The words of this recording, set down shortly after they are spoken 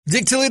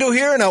Dick Toledo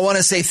here, and I want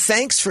to say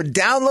thanks for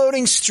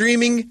downloading,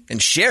 streaming,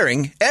 and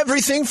sharing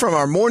everything from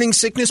our Morning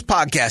Sickness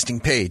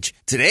podcasting page.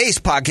 Today's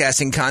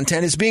podcasting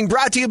content is being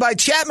brought to you by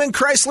Chapman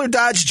Chrysler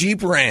Dodge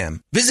Jeep Ram.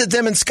 Visit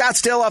them in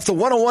Scottsdale off the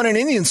 101 in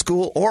Indian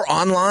School or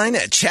online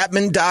at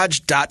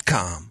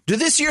chapmandodge.com. Do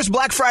this year's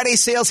Black Friday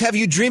sales have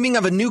you dreaming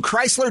of a new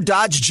Chrysler,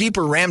 Dodge, Jeep,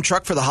 or Ram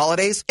truck for the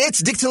holidays?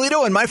 It's Dick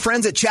Toledo, and my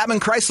friends at Chapman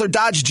Chrysler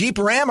Dodge Jeep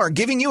Ram are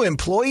giving you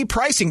employee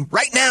pricing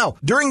right now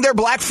during their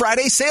Black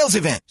Friday sales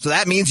event. So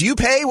that means you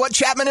pay what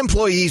Chapman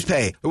employees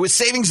pay. With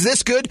savings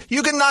this good,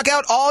 you can knock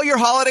out all your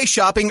holiday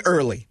shopping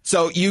early.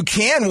 So you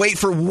can wait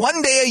for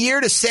one day a year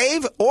to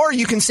save, or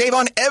you can save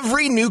on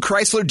every new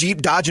Chrysler,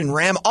 Jeep, Dodge, and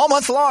Ram all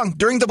month long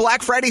during the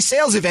Black Friday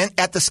sales event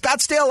at the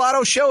Scottsdale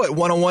Auto Show at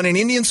 101 in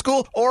Indian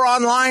School or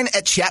online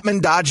at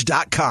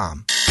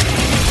chapmandodge.com.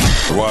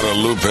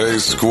 Guadalupe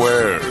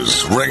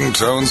Squares.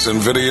 Ringtones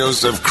and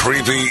videos of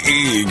Creepy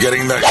E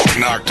getting the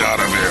knocked out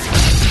of him.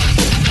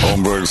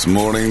 Holmberg's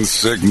Morning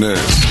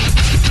Sickness.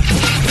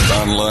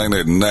 Online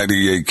at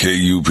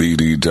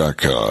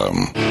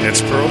 98kupd.com.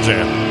 It's Pearl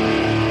Jam.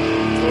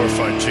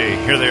 Glorified G.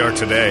 Here they are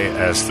today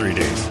as 3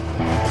 days.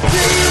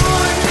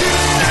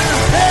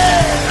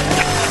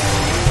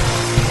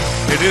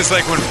 It is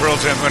like when Pearl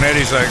Jam, when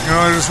Eddie's like,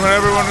 I just want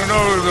everyone to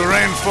know the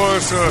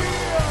rainforests are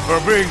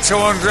being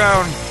torn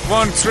down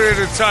one tree at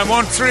a time.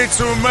 One tree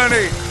too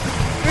many.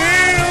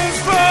 Needles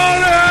for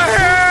the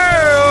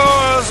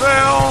hills, they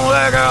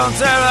only gonna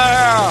tell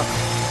her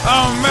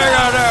I'll make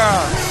it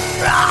there.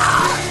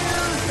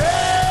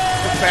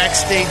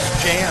 Backstage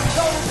jam.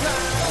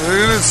 We're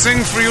going to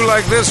sing for you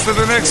like this for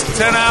the next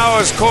 10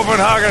 hours,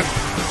 Copenhagen.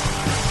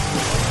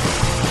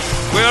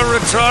 We're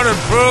retarded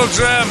Pearl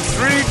Jam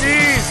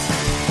 3Ds.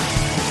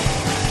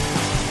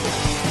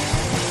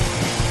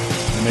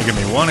 You're making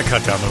me want to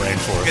cut down the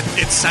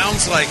rainforest. It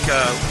sounds like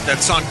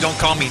that song "Don't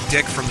Call Me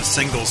Dick" from the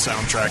Singles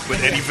soundtrack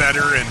with Eddie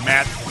Vedder and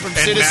Matt. From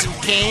Citizen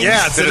Kane?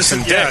 Yeah, Citizen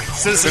Dick. Yeah.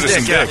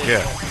 Citizen Dick,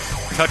 yeah.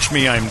 Touch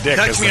Me, I'm Dick.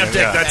 Touch Me, I'm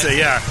Dick. Yeah. That's it,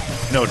 yeah.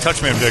 No,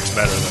 Touch Me, I'm Dick's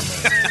better than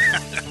that.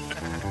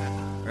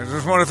 I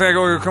just want to thank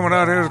all you coming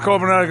out here to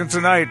Copenhagen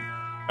tonight.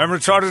 I'm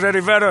retarded Eddie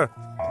Vedder.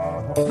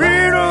 You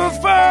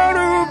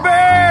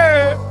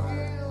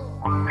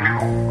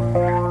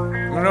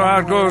know how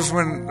it goes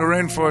when the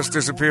rainforests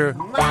disappear.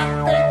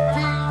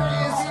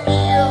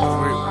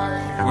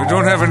 We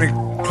don't have any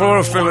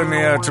chlorophyll in the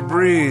air to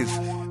breathe.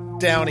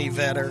 Downy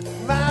Vedder. Beetle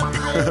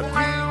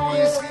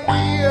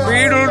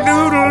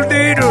doodle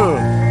deedle.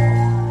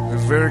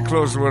 It's very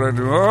close to what I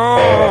do.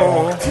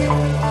 Oh.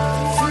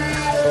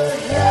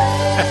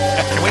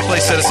 Can we play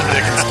Citizen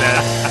Dick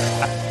instead?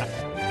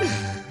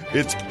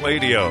 It's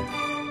Play-Doh.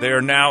 They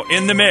are now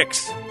in the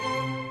mix.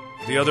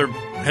 The other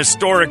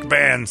historic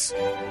bands,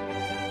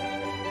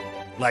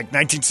 like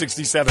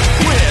 1967.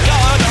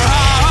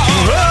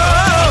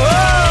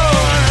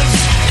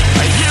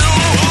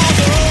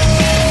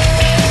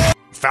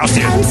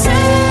 Faustian.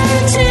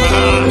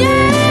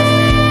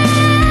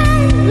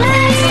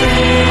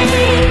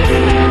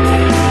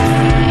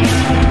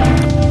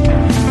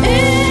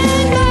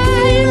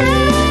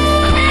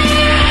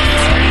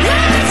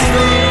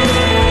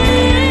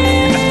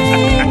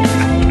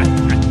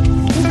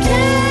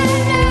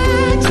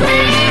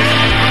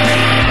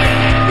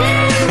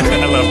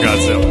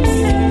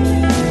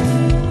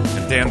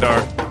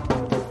 Dandar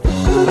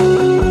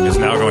is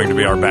now going to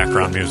be our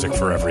background music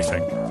for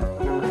everything.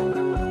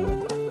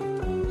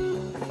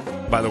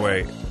 By the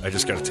way, I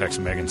just got a text.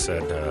 Megan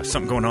said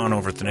something going on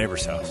over at the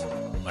neighbor's house.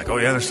 I'm like, oh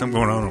yeah, there's something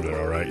going on over there.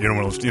 All right, you don't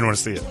want to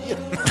see it.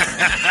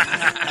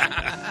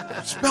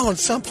 Smelling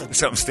something.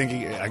 Something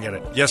stinky. I get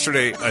it.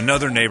 Yesterday,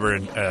 another neighbor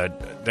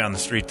down the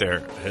street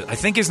there. I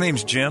think his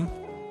name's Jim.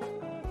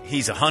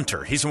 He's a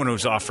hunter. He's the one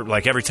who's offered,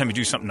 like, every time you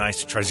do something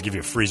nice, he tries to give you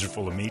a freezer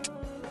full of meat.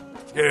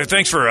 Yeah,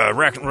 thanks for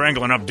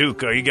wrangling up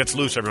Duke. He gets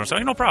loose every once in a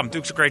while. No problem.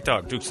 Duke's a great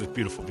dog. Duke's a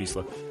beautiful beast.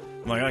 I'm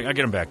like, I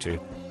get him back to you.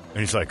 And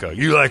he's like,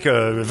 you like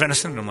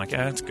venison? And I'm like,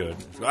 yeah, that's good.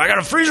 I got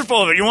a freezer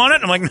full of it. You want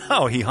it? And I'm like,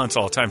 no. He hunts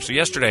all the time. So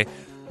yesterday,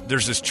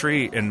 there's this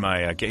tree in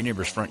my gay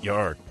neighbor's front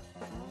yard.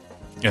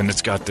 And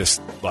it's got this,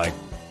 like,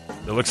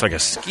 it looks like a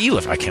ski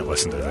lift. I can't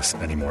listen to this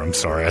anymore. I'm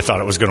sorry. I thought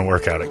it was going to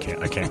work out. I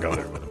can't go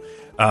there with him.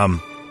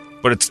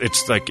 But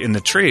it's like in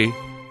the tree,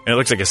 and it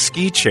looks like a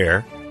ski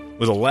chair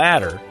with a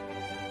ladder.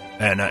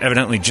 And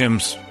evidently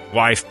Jim's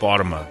wife bought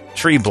him a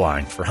tree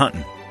blind for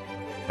hunting,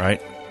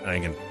 right?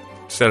 And you can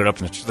set it up.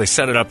 They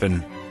set it up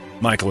in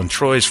Michael and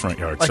Troy's front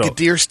yard. Like a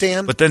deer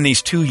stand? But then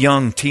these two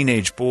young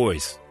teenage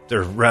boys,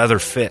 they're rather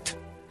fit,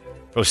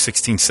 both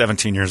 16,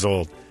 17 years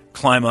old,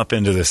 climb up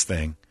into this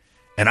thing.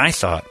 And I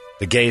thought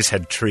the gays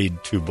had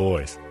treed two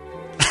boys.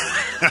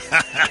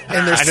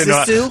 And they're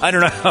sisu? I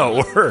don't know how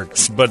it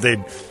works, but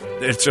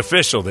it's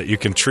official that you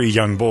can tree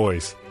young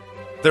boys.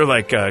 They're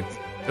like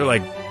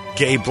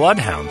gay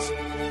bloodhounds.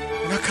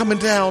 They're not coming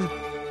down.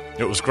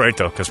 It was great,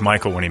 though, because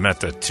Michael, when he met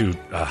the two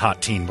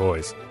hot teen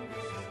boys,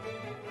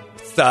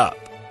 sup.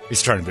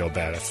 He's trying to be all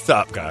badass.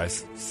 Sup,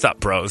 guys. Sup,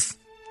 bros.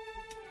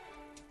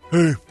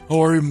 Hey,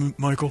 how are you,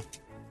 Michael?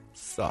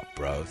 Sup,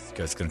 bros. You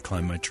guys gonna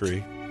climb my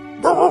tree?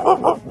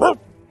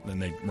 Then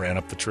they ran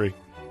up the tree.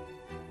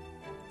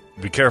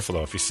 Be careful,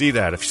 though. If you see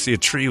that, if you see a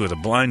tree with a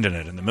blind in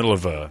it in the middle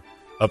of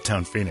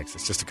uptown Phoenix,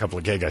 it's just a couple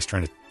of gay guys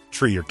trying to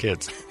tree your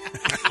kids.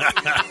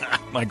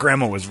 My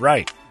grandma was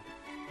right.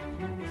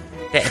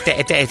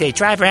 They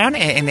drive around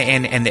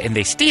and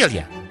they steal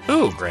you.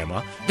 Who,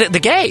 Grandma? The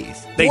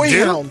gays. They boy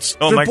do? hounds.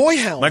 Oh, They're boy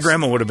hounds. My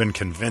grandma would have been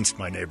convinced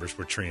my neighbors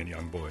were treeing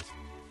young boys.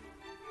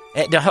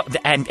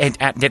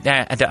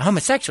 The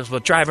homosexuals will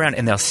drive around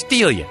and they'll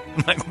steal you.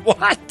 I'm like,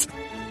 what?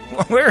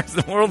 Where in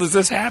the world is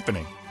this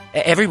happening?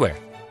 Everywhere.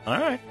 All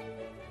right.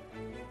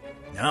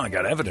 Now I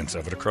got evidence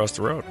of it across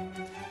the road.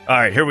 All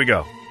right, here we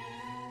go.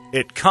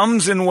 It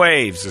Comes in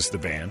Waves is the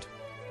band.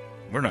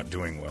 We're not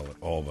doing well at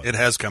all. But It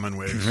has come in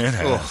waves. It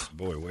has.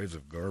 Boy, waves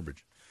of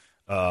garbage.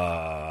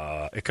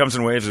 It Comes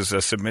in Waves is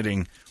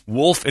submitting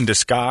Wolf in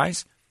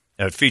Disguise.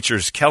 It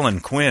features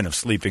Kellen Quinn of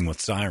Sleeping with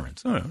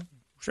Sirens. Oh, yeah.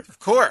 Sure. Of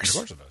course. Of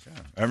course it does,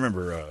 yeah. I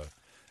remember...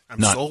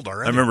 I'm sold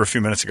already. I remember a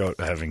few minutes ago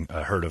having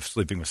heard of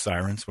Sleeping with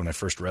Sirens when I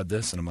first read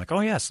this, and I'm like, oh,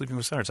 yeah, Sleeping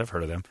with Sirens. I've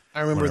heard of them. I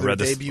remember When their read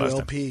this debut last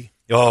time. LP.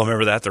 Oh,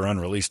 remember that? Their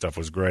unreleased stuff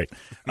was great.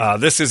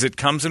 This is It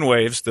Comes in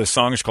Waves. The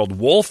song is called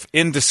Wolf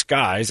in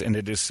Disguise, and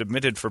it is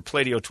submitted for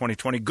Pladio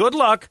 2020. Good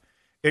luck.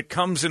 It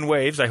Comes in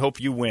Waves. I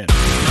hope you win.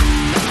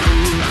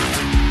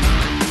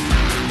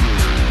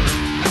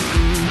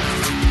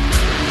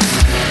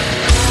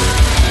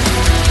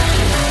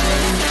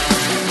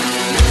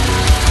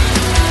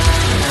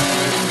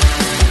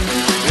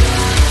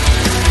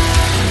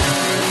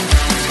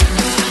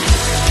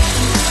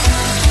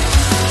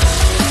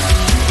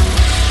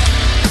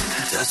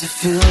 Does it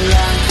feel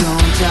like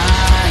you're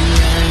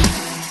dying?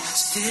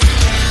 Still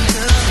stand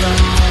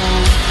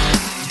alone.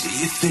 Do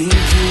you think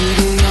you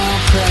do your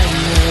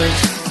prayers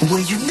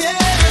when you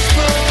never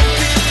spoke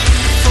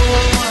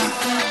before?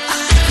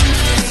 I can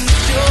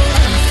taste your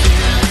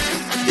fear.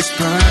 It's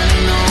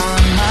burning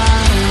on my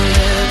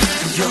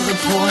lips. You're the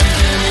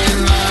poison in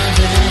my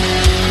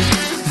veins.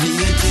 The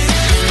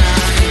addiction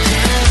I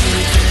can't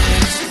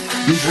fix.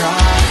 You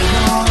drive it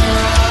all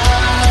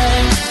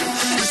right.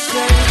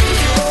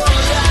 Save your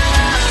life.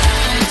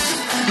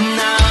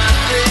 Not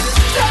this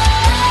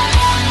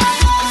time.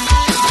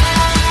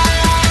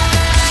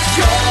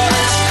 You're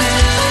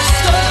still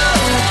so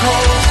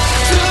cold.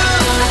 Too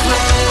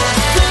close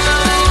to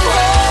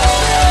hold.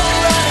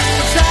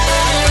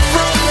 Tired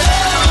from the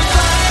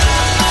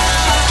fire.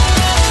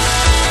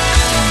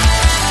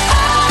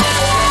 I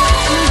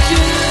want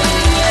you to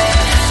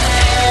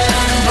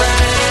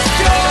embrace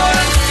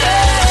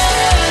yourself.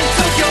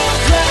 Took your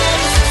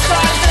place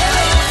inside the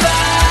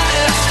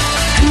fire.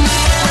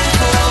 Moving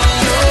for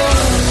your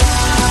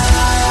life.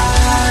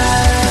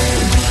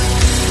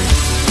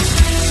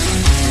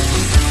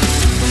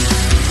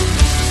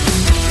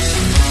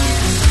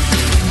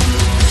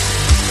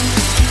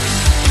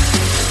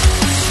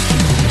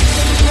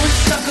 You're a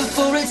sucker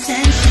for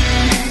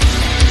attention,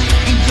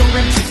 and you're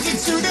addicted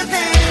to the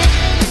pain.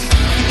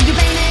 And you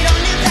blame it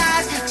on your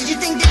past. Did you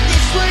think that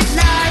this would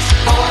last?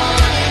 On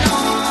and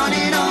on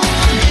and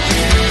on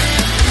again.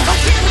 Oh,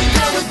 here we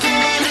go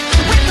again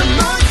with the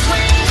mood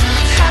swings.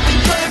 Happy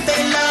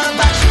birthday, love,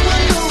 bought you a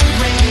new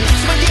ring.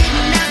 So I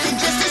didn't have to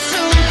just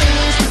assume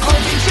things.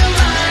 Open your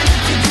mind,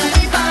 you're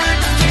doing fine.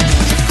 Can't do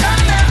this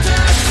time after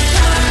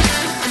time.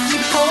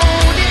 Keep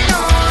holding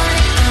on.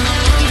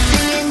 Keep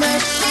singing the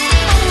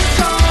same old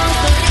song,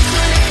 but it's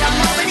too late, I'm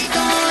already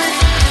gone.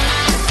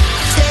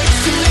 It's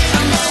too late,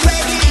 I'm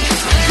already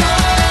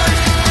gone.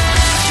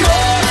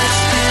 You're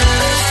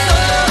still so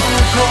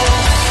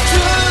cold,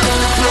 too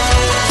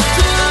close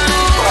to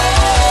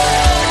hold.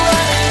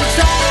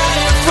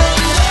 Tired from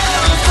the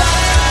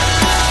fire.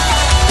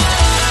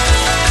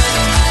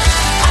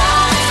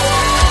 I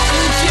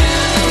want you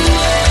to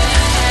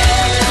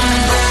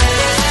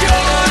embrace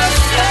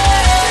yourself.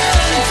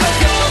 Took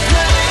your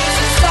place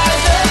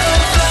inside the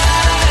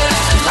fire,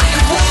 like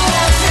a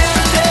wolf in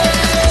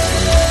disguise.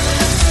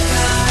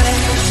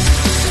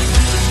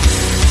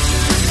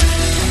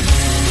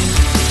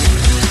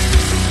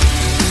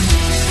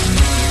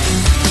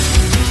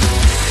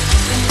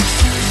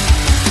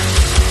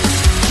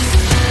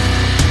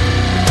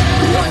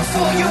 Run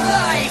for your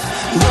life,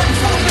 run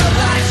for your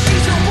life.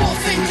 She's a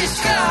wolf in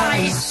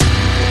disguise.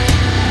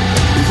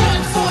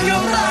 Run for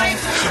your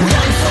life,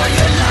 run for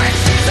your life.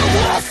 She's a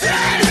wolf in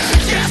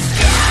disguise.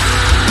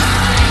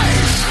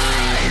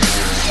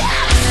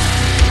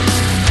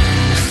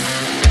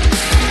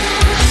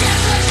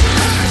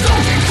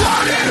 Don't get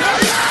caught in her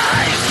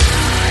lies.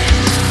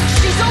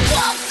 She's a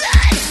wolf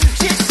in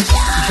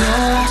disguise.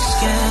 Your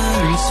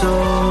skin so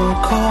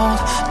cold,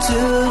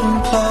 too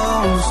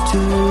close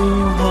to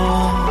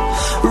home.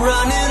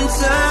 Running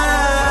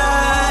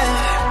tired,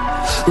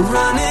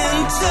 running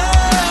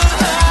tired.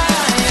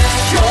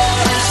 Your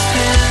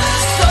skin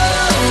so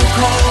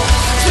cold,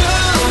 too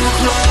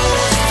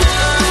close to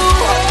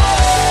home.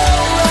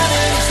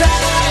 Running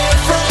tired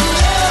from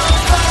the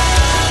fire.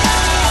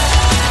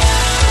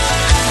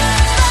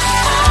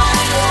 I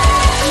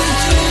want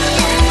you to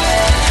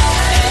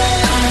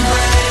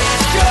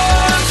embrace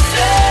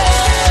yourself.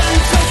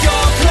 Took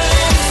your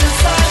place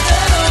inside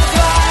the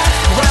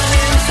fire.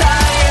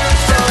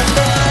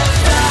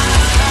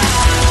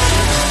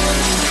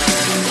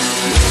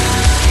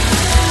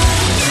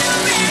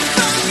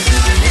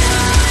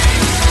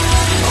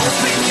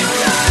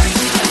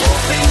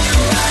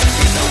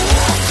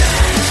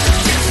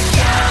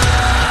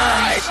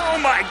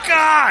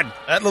 God!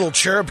 That little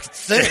cherub could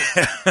sing.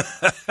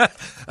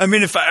 I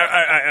mean, if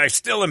I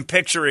still am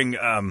picturing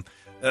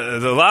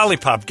the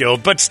Lollipop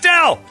Guild, but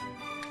still,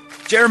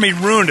 Jeremy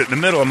ruined it in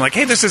the middle. I'm like,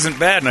 hey, this isn't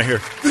bad, and I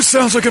hear, this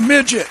sounds like a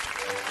midget.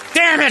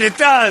 Damn it, it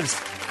does.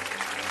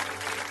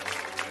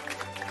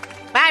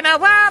 I'm a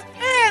wolf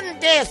in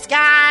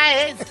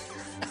disguise.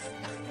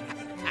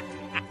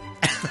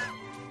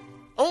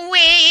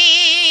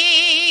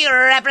 We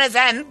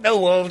represent the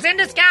wolves in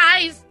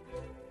disguise.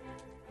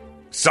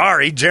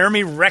 Sorry,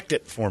 Jeremy wrecked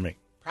it for me.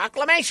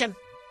 Proclamation.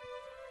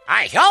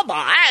 I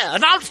hereby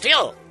announce to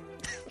you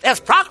this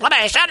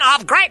proclamation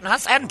of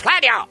greatness and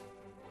pleasure.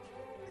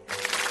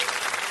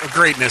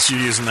 Greatness, you're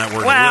using that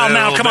word. Well, a little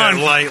now, come bit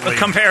on. lightly. A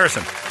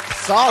comparison.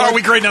 Are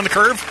we grading on the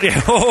curve?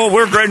 Yeah,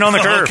 we're grading on the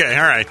curve. Okay,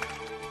 all right.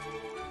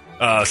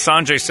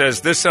 Sanjay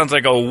says, this sounds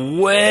like a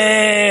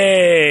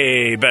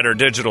way better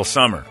digital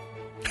summer.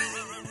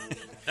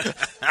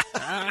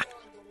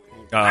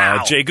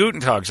 Jay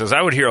Gutentag says, I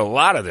would hear a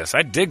lot of this.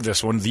 I dig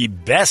this one. The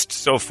best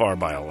so far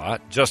by a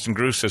lot. Justin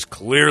Gruss says,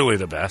 clearly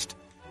the best.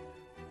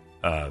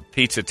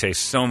 Pizza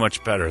tastes so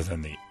much better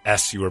than the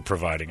S you were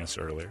providing us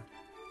earlier.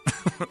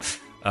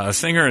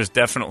 Singer is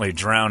definitely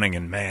drowning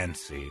in man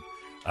seed.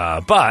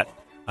 But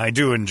I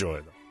do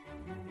enjoy them.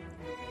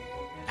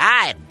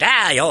 I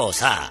dare you,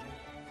 sir.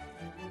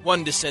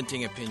 One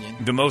dissenting opinion.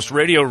 The most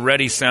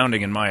radio-ready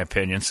sounding, in my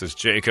opinion, says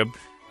Jacob.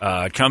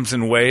 It comes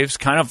in waves,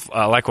 kind of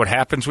like what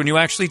happens when you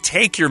actually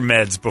take your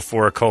meds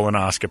before a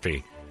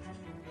colonoscopy.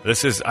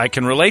 I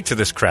can relate to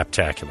this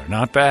craptacular.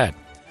 Not bad.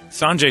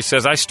 Sanjay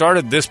says, I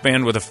started this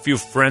band with a few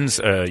friends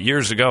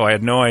years ago. I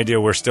had no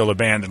idea we're still a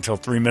band until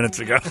 3 minutes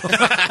ago.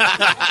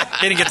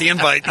 Didn't get the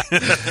invite.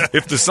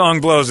 If the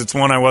song blows, it's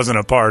one I wasn't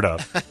a part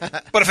of.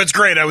 But if it's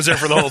great, I was there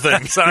for the whole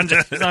thing.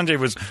 Sanjay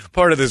was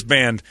part of this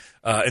band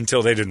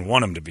until they didn't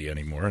want him to be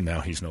anymore, and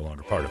now he's no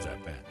longer part of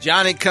that band.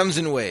 John, it comes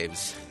in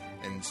waves,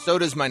 and so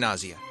does my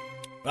nausea.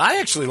 I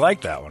actually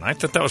like that one. I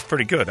thought that was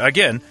pretty good.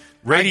 Again,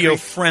 radio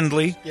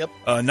friendly. Yep.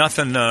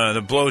 Nothing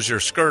that blows your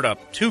skirt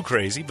up too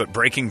crazy, but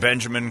Breaking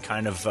Benjamin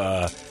kind of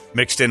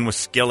mixed in with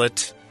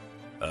Skillet.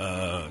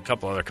 A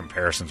couple other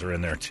comparisons are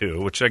in there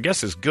too, which I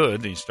guess is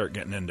good. You start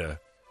getting into.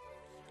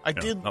 I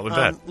did not with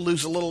that.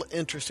 lose a little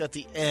interest at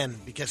the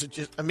end because it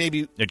just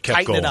maybe It kept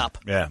tightened going. it up.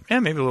 Yeah,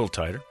 maybe a little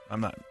tighter.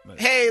 I'm not.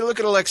 Hey, look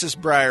at Alexis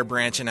Breyer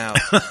branching out.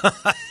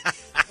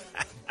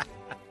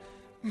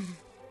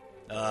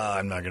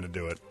 I'm not going to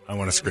do it. I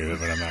want to scream it,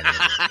 but I'm not going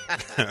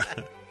to do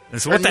it.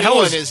 And so Her what the new hell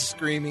one is is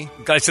screamy.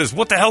 Guy says,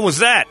 what the hell was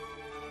that?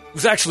 It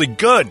was actually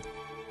good.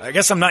 I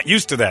guess I'm not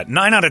used to that.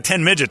 9 out of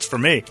 10 midgets for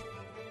me.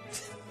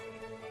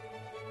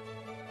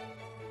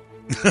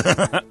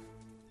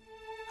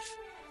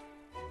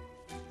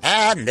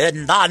 And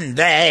in the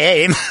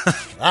name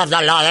of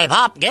the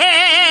Lollipop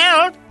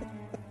Guild,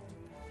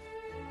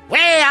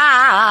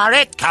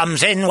 it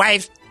comes in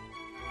waves.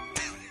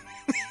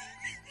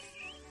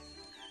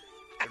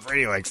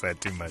 Brady likes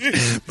that too much.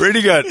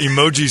 Brady got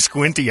emoji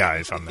squinty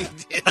eyes on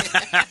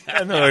that.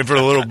 I know, like for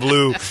a little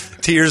blue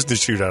tears to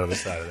shoot out of the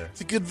side of there.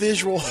 It's a good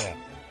visual. Yeah.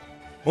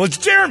 Well, it's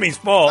Jeremy's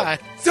fault.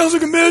 Sounds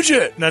like a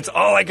midget. And that's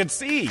all I could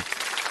see.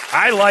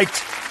 I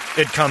liked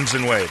It Comes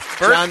in Waves.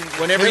 Bert? John,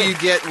 whenever you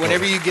get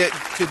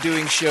to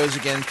doing shows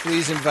again,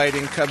 please invite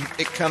in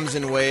It Comes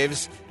in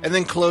Waves, and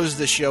then close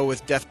the show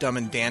with Deaf, Dumb,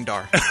 and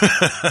Dandar.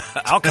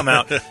 I'll come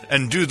out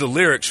and do the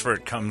lyrics for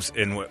It Comes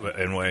in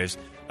Waves.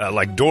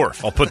 Like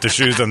Dorf. I'll put the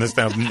shoes on this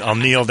down. I'll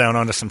kneel down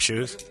onto some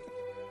shoes.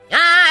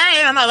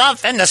 I am a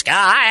wolf in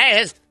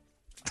disguise.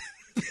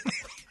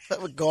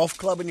 With a golf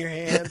club in your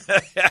hand.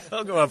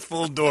 I'll go out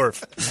full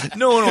Dorf.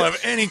 No one will have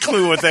any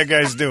clue what that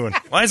guy's doing.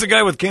 Why is a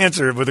guy with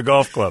cancer with a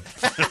golf club?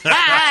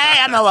 I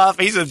am a wolf.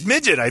 He's a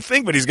midget, I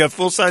think, but he's got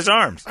full-size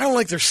arms. I don't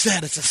like their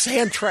set. It's a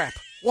sand trap.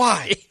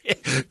 Why?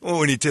 Well,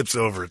 when he tips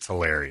over, it's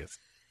hilarious.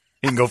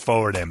 He can go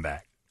forward and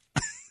back.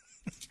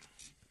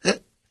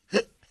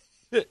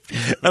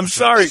 I'm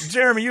sorry,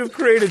 Jeremy, you've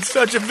created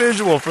such a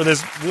visual for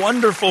this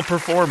wonderful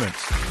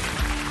performance.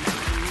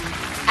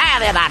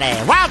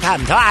 Everybody,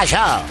 welcome to our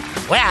show,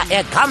 where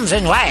it comes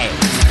in waves.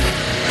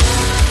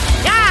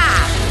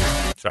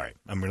 Yeah! Sorry,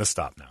 I'm going to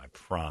stop now, I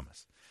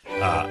promise.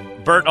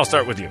 Bert, I'll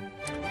start with you.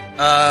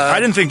 I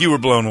didn't think you were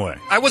blown away.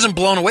 I wasn't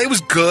blown away. It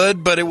was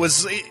good, but it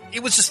was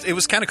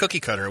kind of cookie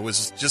cutter. It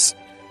was just,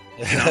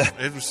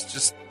 it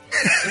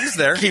was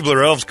there.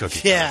 Keebler Elves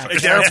cookie. Yeah,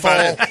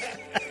 careful.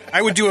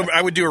 I would do a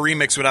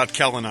remix without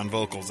Kellen on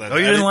vocals. You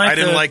didn't like I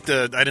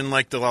didn't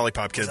like the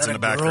Lollipop Kids in the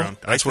background.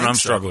 That's what I'm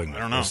struggling with.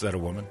 I don't know. Is that a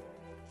woman?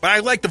 But I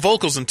liked the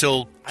vocals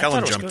until Kellen thought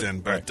it was jumped good. in.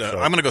 But Right, so-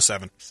 I'm going to go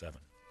 7. 7.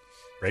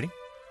 Ready?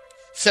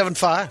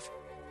 7.5.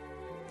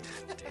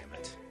 Damn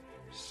it.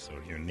 So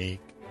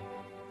unique.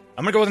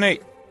 I'm going to go with an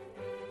 8.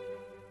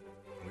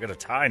 We got a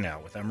tie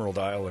now with Emerald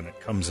Isle, and It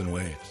Comes in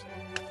Waves.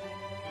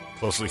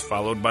 Closely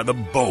followed by the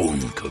Bone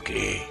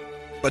Cookie.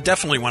 But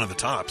definitely one of the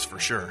tops for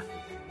sure.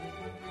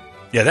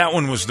 Yeah, that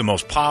one was the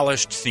most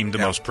polished, seemed the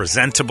most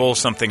presentable,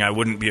 something I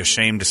wouldn't be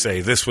ashamed to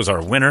say this was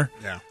our winner.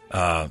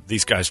 Yeah.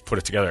 These guys put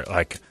it together,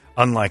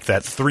 unlike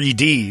that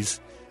 3Ds,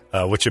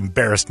 which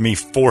embarrassed me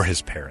for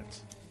his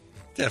parents.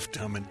 Deaf,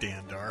 Dumb, and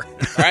Dandar. All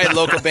right,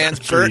 local bands.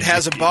 Bert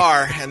has a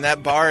bar, and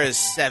that bar is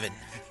 7.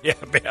 Yeah,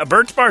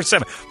 Bert's bar is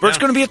 7. Bert's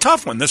going to be a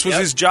tough one. This was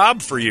his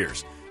job for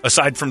years,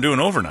 aside from doing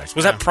overnights.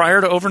 Was that prior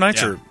to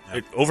overnights or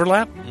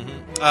overlap?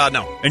 Mm-hmm.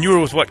 No. And you were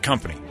with what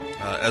company?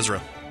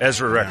 Ezra.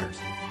 Ezra Records.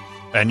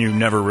 And you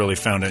never really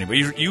found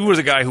anybody. You were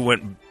the guy who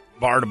went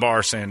bar to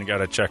bar saying, you got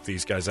to check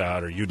these guys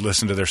out, or you'd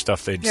listen to their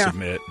stuff they'd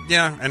submit.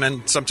 Yeah, and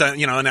then sometimes,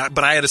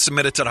 but I had to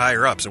submit it to the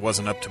higher ups. It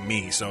wasn't up to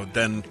me. So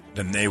then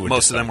they would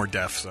most of them were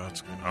deaf, so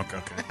it's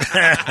okay.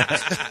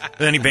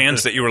 Any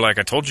bands that you were like,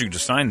 I told you to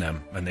sign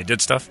them, and they did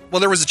stuff?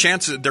 Well, there was a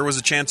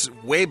chance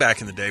way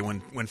back in the day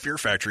when Fear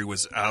Factory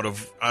was out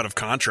of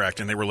contract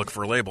and they were looking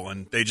for a label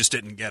and they just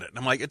didn't get it. And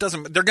I'm like,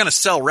 they're going to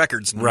sell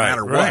records no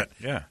matter what.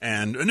 Yeah.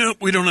 And no,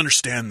 we don't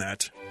understand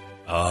that.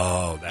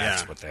 Oh,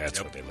 that's what they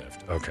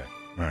lived. Okay.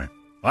 All right.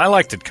 Well, I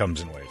liked It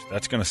Comes in Waves.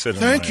 That's going to sit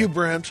in Thank you,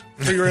 Brent,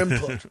 for your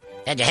input.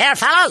 Did you hear,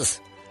 fellas?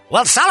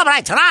 We'll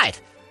celebrate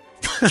tonight.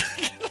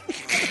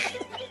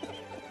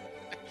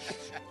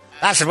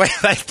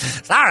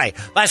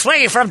 By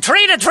swinging from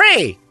tree to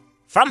tree,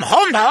 from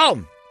home to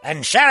home,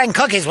 and sharing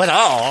cookies with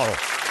all.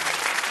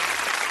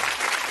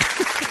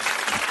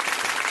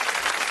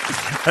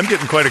 I'm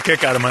getting quite a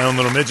kick out of my own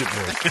little midget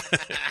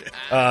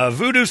voice.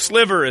 Voodoo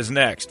Sliver is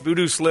next.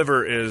 Voodoo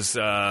Sliver is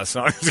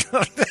songs.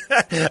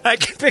 I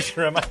can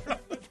picture him. I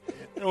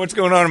don't know what's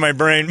going on in my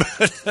brain,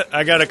 but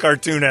I got a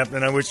cartoon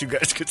happening I wish you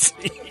guys could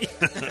see.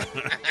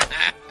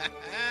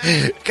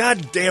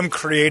 Goddamn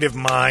creative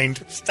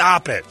mind.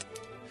 Stop it.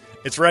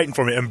 It's writing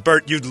for me. And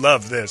Bert, you'd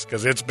love this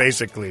because it's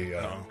basically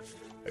a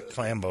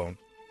clam bone.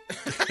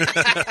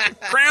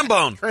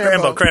 Crambone,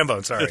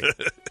 sorry.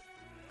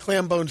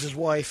 Clambone's his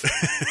wife.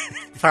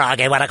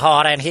 Froggy with a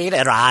cord and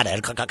heated rod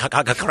and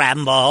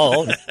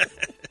crambone.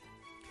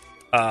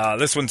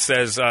 This one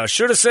says,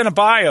 should have sent a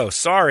bio.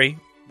 Sorry.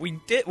 We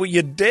did. Well,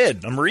 you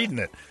did. I'm reading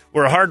it.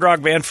 We're a hard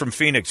rock band from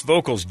Phoenix.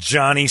 Vocals,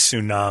 Johnny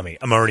Tsunami.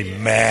 I'm already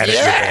mad at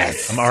your band.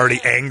 I'm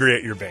already angry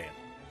at your band.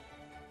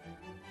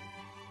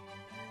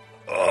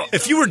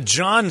 If you were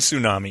John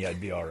Tsunami,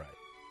 I'd be all right.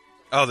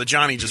 Oh, the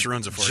Johnny just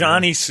ruins it for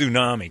Johnny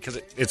Tsunami, because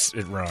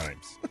it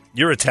rhymes.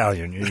 You're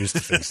Italian. You're used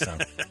to things.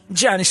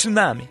 Johnny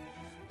Tsunami.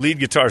 Lead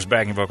guitars,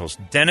 backing vocals,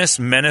 Dennis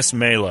Menace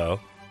Malo.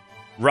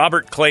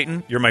 Robert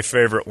Clayton. You're my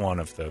favorite one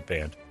of the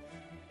band.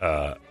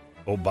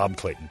 Bob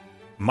Clayton.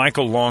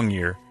 Michael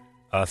Longyear.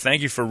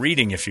 Thank you for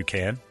reading if you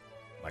can.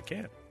 I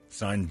can.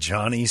 Signed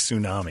Johnny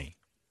Tsunami.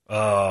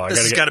 Oh,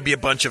 this has got to be a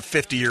bunch of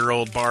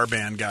 50-year-old bar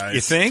band guys.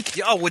 You think?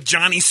 Oh, with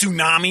Johnny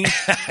Tsunami.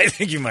 I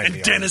think you might and be.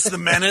 And Dennis the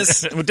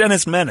Menace. With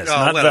Dennis Menace,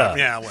 not the.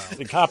 Yeah, well.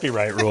 The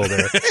copyright rule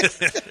there.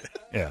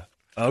 Yeah.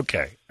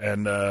 Okay.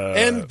 And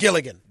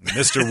Gilligan.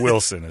 Mr.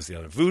 Wilson is the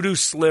other. Voodoo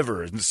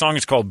Sliver. The song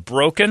is called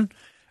Broken.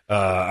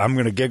 I'm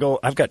going to giggle.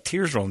 I've got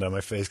tears rolling down my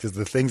face because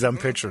the things I'm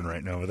picturing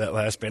right now with that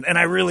last band. And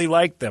I really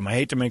like them. I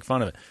hate to make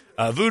fun of it.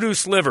 Voodoo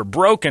Sliver.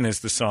 Broken is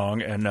the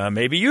song. And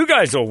maybe you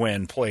guys will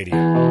win.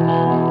 Palladium.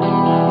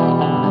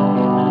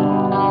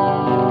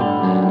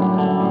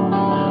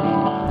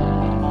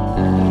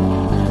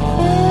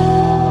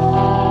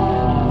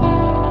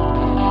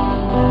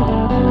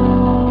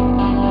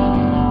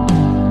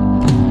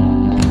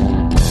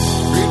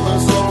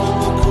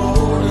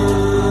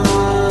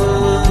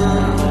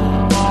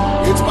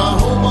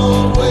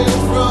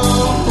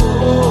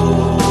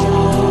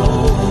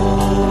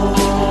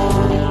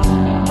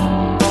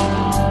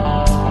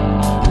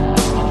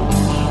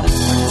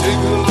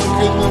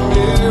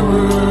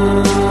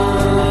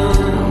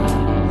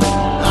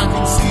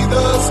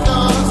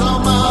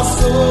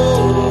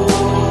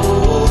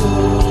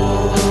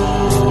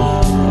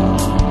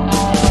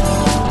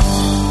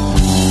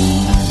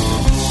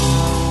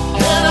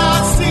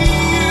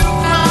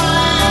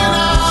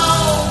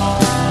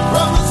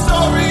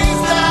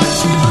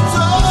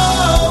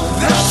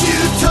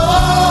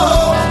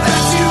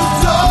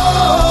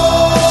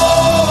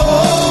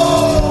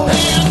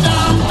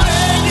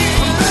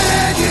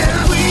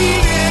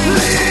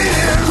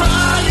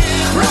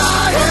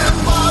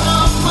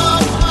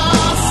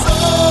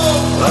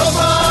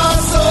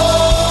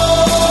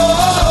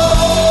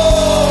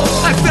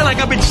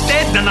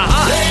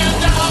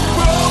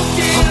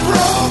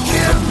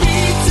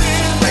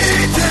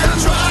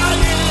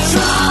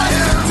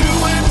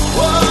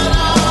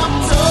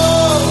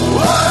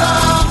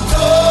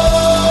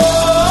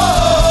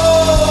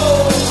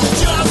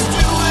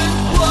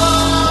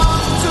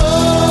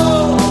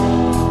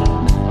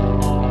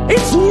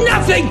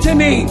 To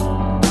me.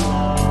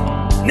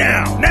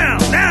 Now.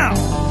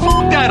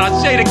 Dad,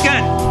 I'll say it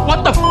again.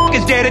 What the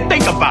is there to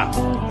think about?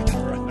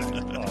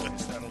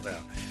 Settle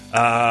down.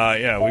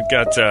 Yeah, we've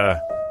got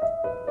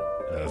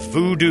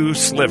Voodoo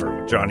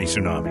Sliver with Johnny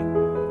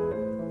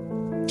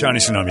Tsunami. Johnny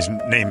Tsunami's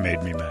name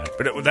made me mad.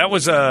 But that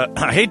was,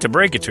 I hate to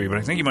break it to you, but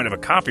I think you might have a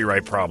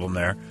copyright problem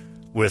there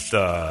with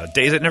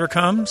Day That Never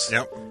Comes.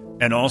 Yep.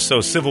 And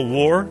also Civil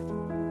War.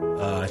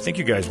 I think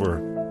you guys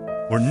were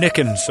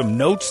nicking some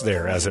notes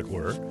there, as it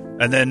were.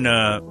 And then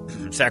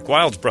Zakk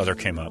Wylde's brother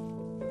came up.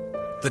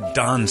 The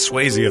Don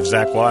Swayze of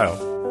Zakk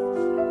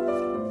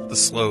Wylde. The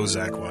slow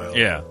Zakk Wylde.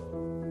 Yeah.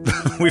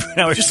 We've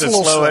now Just the a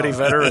little slow slow. Eddie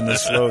Vedder and the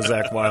slow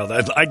Zach Wilde.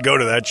 I'd go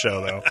to that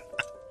show though.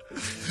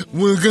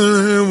 We're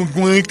gonna have a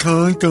great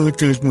concert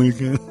this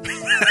weekend.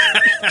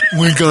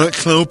 We got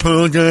Slow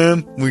Pearl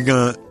Jam. We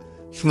got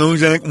Slow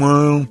Zach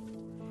Wild.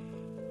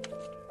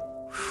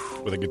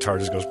 Where the guitar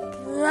just goes.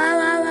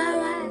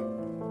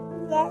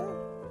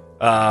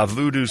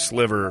 Voodoo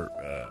Sliver.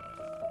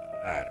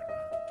 I don't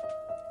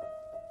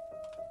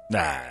know. Nah,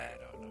 I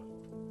don't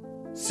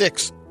know.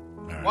 6.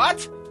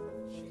 What?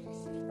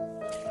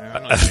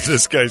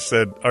 This guy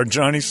said, "Are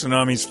Johnny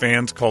Tsunami's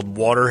fans called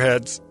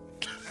waterheads?"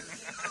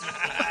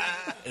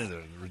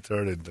 They're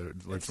retarded. They're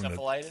like from the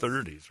Encephalitis?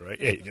 30s, right?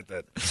 Yeah, you get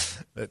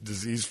that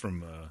disease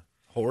from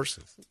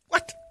horses.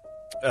 What?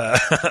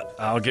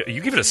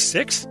 You give it a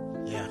 6?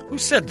 Yeah. Who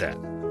said that?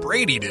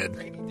 Brady did.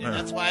 Yeah,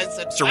 that's why I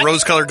said It's a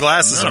rose-colored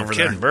glasses No, over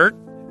kidding, there.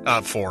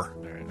 Bert. 4.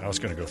 All right, I was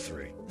going to go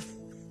 3.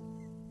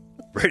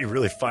 Brady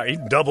really fired. He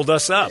doubled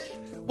us up.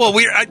 Well,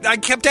 I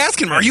kept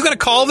asking him, "Are you going to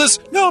call this?"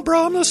 No,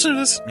 bro, I'm listening to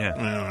this. Yeah.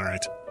 Well, all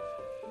right.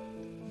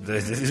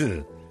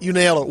 You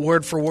nailed it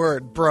word for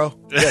word, bro.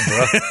 Yeah,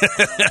 bro.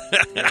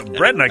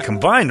 Brett and I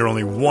combined are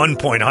only 1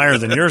 point higher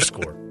than your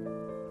score.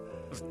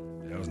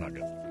 That was not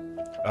good.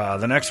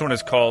 The next one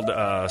is called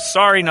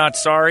Sorry Not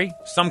Sorry.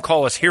 Some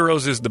Call Us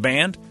Heroes is the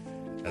band.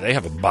 They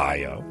have a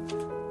bio,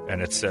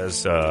 and it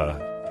says,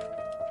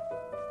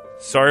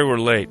 sorry we're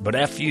late, but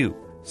F you.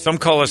 Some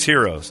Call Us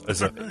Heroes.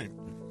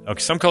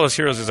 Some Call Us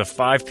Heroes is a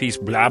 5-piece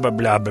blah, blah,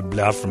 blah, blah,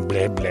 blah from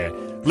blah, blah.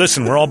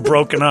 Listen, we're all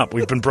broken up.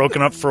 We've been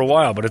broken up for a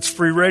while, but it's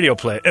free radio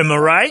play. Am I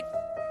right?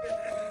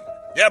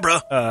 Yeah, bro.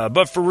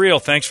 But for real,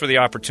 thanks for the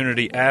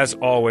opportunity. As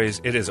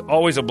always, it is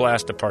always a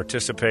blast to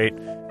participate.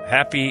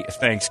 Happy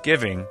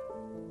Thanksgiving.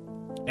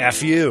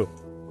 F you.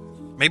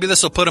 Maybe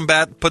this will put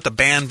the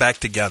band back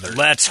together.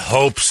 Let's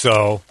hope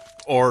so.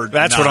 Or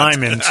That's not. what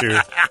I'm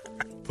into.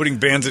 Putting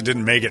bands that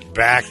didn't make it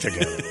back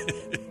together.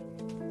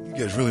 You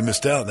guys really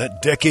missed out.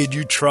 That decade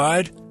you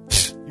tried,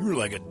 you were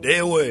like a day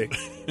away.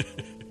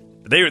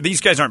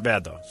 These guys aren't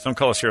bad, though. Some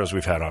Call Us Heroes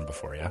we've had on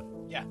before, yeah?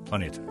 Yeah.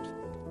 Plenty of times.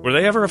 Were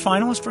they ever a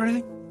finalist for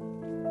anything?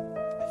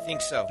 I think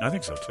so. I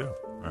think so, too.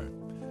 All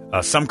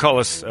right. Some Call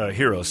Us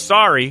Heroes.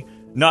 Sorry,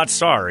 not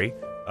sorry.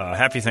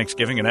 Happy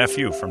Thanksgiving and F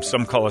you from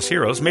Some Call Us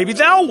Heroes. Maybe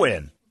they'll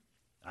win.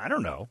 I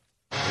don't know.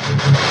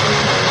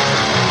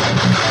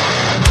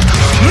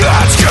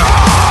 Let's go!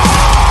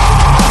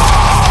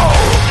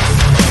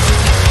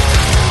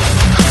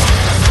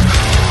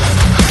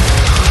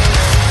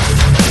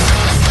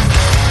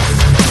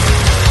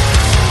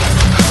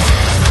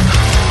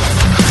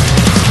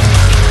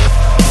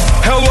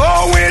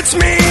 Hello, it's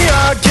me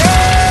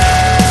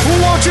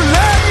again. Won't you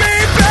let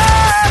me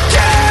back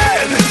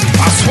in?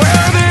 I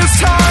swear this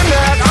time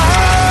that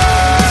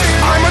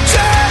I'm a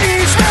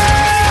changed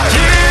man.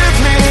 Give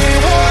me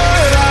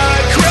what I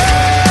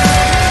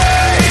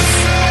crave,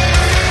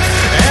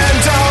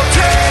 and I'll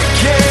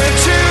take it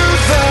to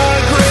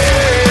the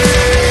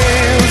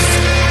grave.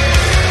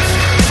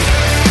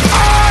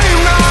 I'm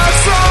not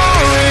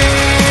sorry.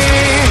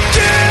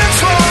 Get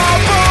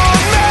trouble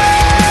me.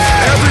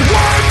 Every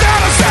word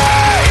that I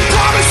say,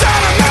 promise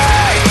that I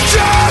make,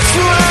 just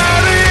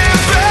let it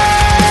be.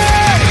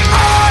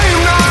 I'm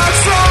not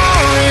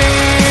sorry.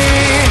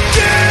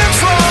 Get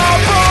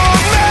trouble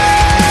me.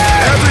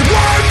 Every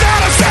word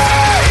that I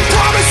say,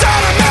 promise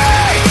that I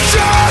make,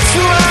 just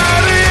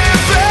let it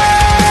be.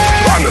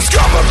 I'm the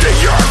scum of the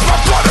earth, my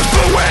blood is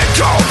blue and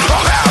cold.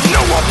 I'll have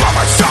no one by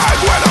my side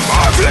when I'm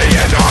ugly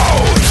and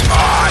old.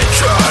 I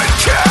could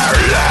care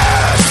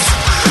less.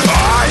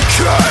 I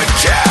could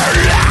care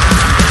less.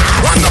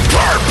 I'm the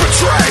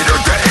perpetrator,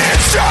 the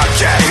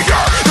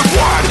instigator, the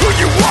one who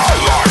you all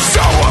are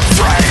so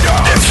afraid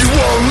of. If you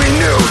only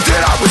knew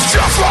that I was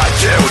just like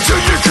you, till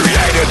you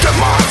created the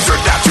monster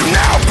that you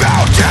now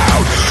bow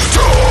down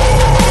to.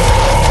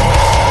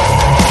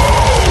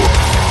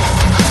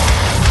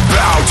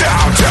 Bow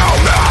down, tell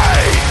me.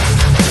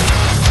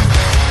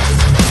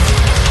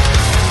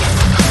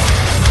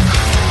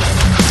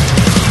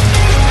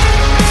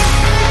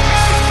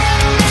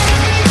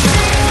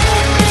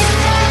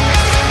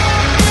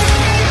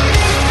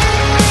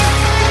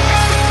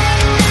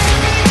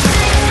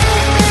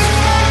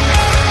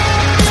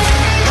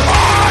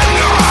 I'm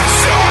not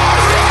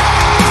sorry.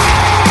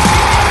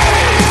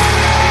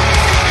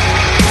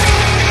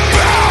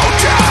 Bow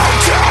down,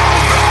 tell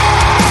me.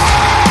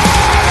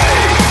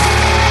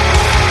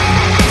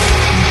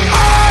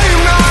 I'm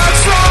not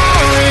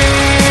sorry.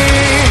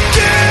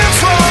 Give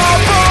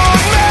trouble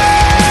me.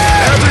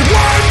 Every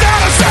word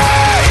that I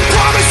say,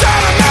 promise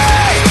that I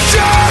make,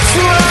 just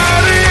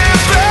let it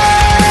be.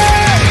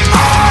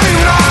 I'm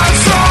not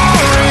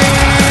sorry.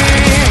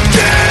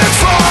 Give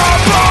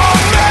trouble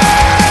me.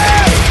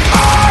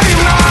 I'm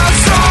not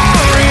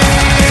sorry.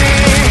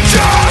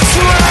 Just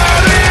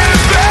let it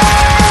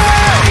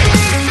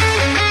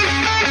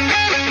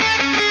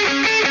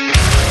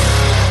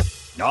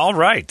be. All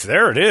right,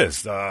 there it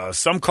is.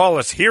 Some Call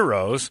Us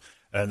Heroes,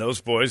 and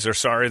those boys are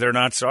sorry they're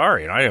not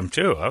sorry, and I am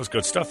too. That was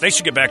good stuff. They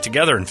should get back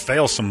together and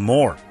fail some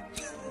more.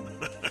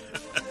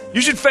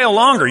 You should fail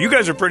longer. You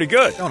guys are pretty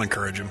good. Don't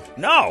encourage him.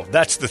 No,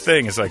 that's the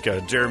thing. It's like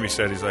Jeremy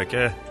said. He's like,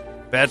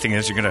 bad thing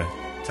is you're going to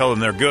tell them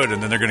they're good,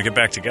 and then they're going to get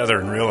back together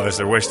and realize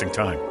they're wasting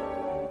time.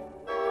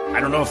 I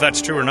don't know if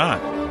that's true or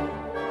not.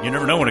 You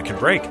never know when it can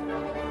break.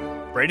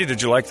 Brady,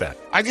 did you like that?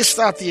 I just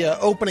thought the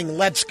opening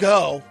 "Let's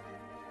Go,"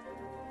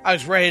 I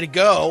was ready to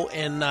go,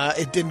 and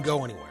it didn't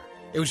go anywhere.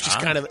 It was just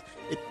kind of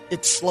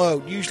it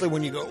slowed. Usually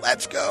when you go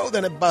 "Let's go,"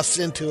 then it busts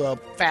into a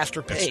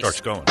faster pace. It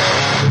starts going.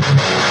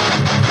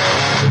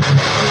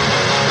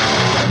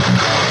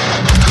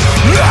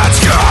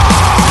 Let's go!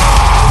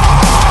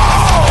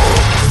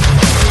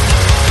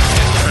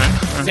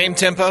 Same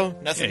tempo,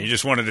 nothing. Yeah, you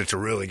just wanted it to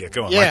really get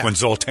going, Yeah. like when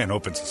Zoltan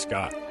opens the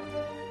sky.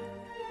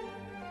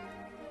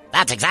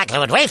 That's exactly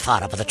what we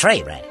thought up at the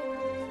tree, Ray.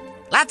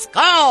 Let's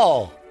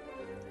go!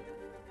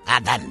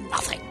 And then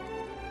nothing.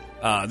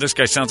 This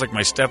guy sounds like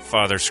my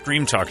stepfather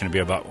scream talking to me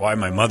about why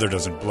my mother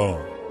doesn't blow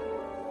him.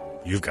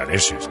 You've got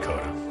issues,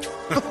 Coda.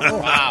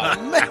 Wow,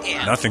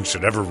 man. Nothing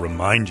should ever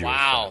remind you.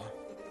 Wow.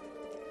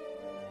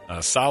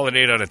 A solid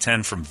 8 out of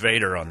 10 from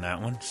Vader on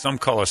that one. Some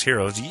call us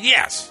heroes.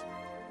 Yes!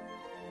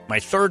 My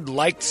third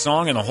liked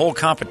song in the whole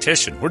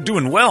competition. We're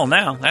doing well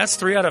now. That's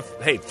 3 out of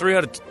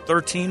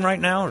 13 right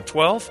now, or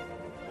 12?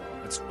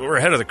 We're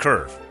ahead of the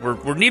curve.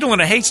 We're needle in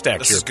a haystack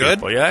This here, is good?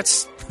 people. Yeah,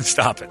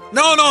 stop it.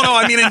 No.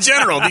 I mean, in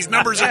general, these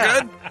numbers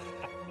are good.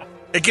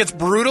 It gets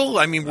brutal.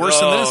 I mean, worse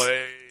than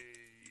this.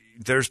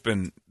 There's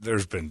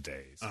been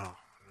days. Oh, no.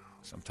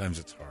 Sometimes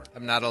it's hard.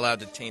 I'm not allowed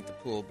to taint the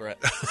pool, Brett.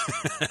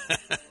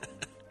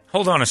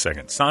 Hold on a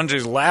second.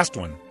 Sanjay's last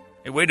one.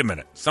 Hey, wait a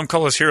minute. Some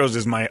Call Us Heroes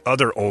is my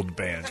other old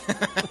band.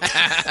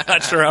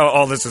 Not sure how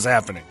all this is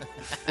happening.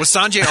 Was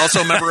Sanjay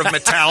also a member of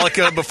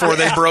Metallica before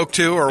they broke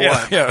too, or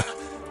what? Yeah.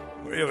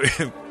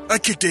 I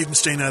kicked Dave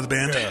Mustaine out of the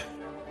band. Yeah.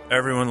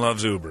 Everyone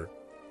loves Uber.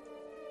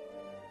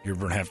 You're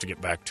going to have to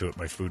get back to it.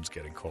 My food's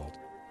getting cold.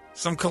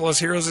 Some Call Us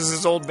Heroes is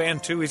his old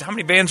band, too. How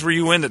many bands were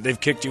you in that they've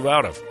kicked you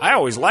out of? I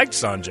always liked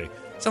Sanjay.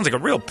 Sounds like a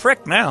real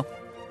prick now.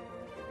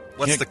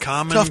 What's the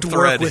common tough to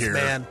thread work with, here?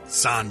 man.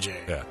 Sanjay.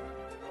 Yeah,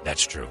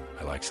 that's true.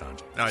 I like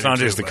Sanjay. I do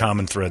Sanjay's too, the but-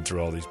 common thread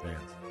through all these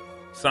bands.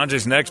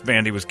 Sanjay's next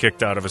band he was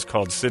kicked out of is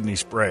called Sydney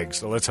Sprague,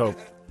 so let's hope.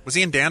 Was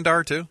he in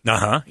Dandar too?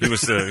 Uh-huh. He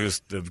was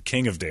the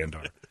king of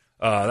Dandar.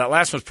 That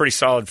last one's pretty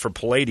solid for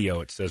Palladio,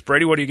 it says.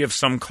 Brady, what do you give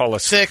Some Call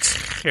Us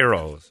 6.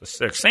 Heroes? A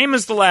 6. Same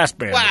as the last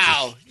band.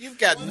 Wow, you've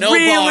got no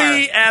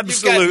Really, bar.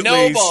 absolutely You've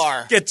got no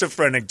bar.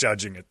 schizophrenic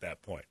judging at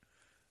that point.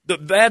 The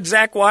bad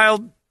Zach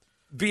Wilde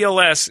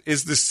BLS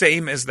is the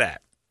same as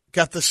that.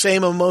 Got the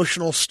same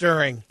emotional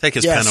stirring. Take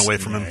his Yes. pen away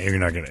from him. Yeah, you're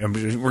not gonna.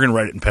 We're gonna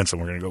write it in pencil.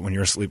 We're gonna go when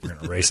you're asleep. We're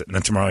gonna erase it, and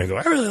then tomorrow you go.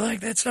 I really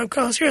like that Some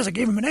Call Us Heroes. I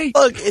gave him an 8.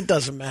 Look, it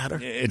doesn't matter.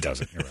 It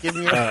doesn't. You're right. Give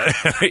me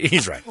a-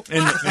 He's right.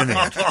 In the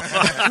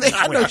end. They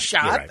had no You're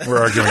shot. right. We're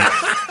arguing.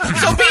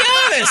 So be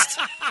honest.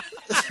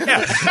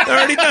 Yeah, they're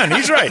already done.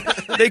 He's right.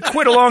 They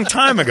quit a long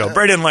time ago.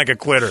 Brady didn't like a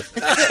quitter.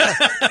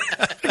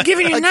 I'm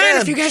giving you 9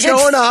 Again, if you guys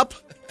showing up.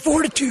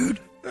 fortitude.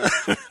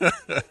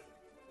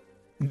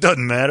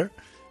 Doesn't matter.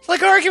 It's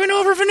like arguing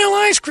over vanilla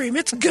ice cream.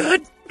 It's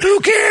good. Who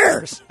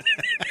cares?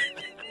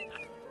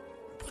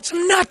 Put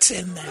some nuts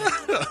in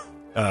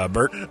there.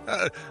 Bert,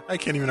 I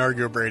can't even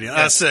argue with Brady.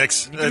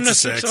 6. him a It's a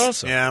 6 6.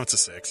 also. Yeah, it's a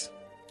 6.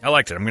 I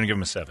liked it. I'm going to give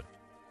him a 7.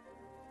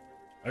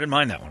 I didn't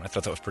mind that one. I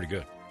thought that was pretty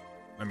good.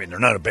 I mean, they're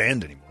not a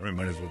band anymore. We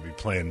might as well be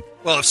playing.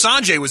 Well, if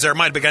Sanjay was there, it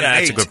might have been Yeah, an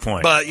 8. that's a good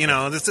point. But, you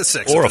know, it's a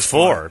 6. Or at a this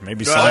 4. point.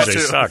 Maybe Well, Sanjay too.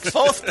 sucks.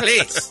 Both,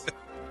 please.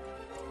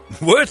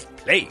 What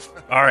place?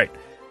 All right.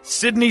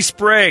 Sydney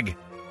Sprague,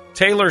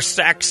 Taylor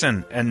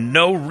Saxon, and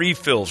No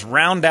Refills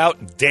round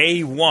out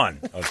day 1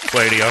 of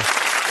Pladio.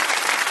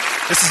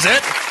 This is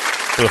it?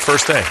 For the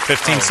first day.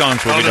 15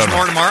 songs will be there's done.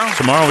 more tomorrow?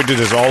 Tomorrow we do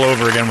this all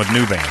over again with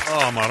new bands.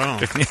 Oh, Maron.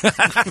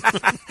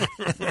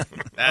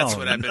 That's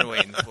what I've been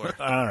waiting for.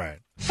 All right.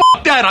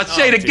 Fuck that, I'll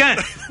say it again.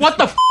 What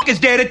the fuck is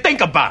there to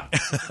think about?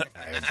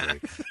 I agree.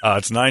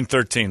 It's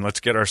 9:13. Let's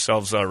get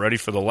ourselves ready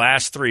for the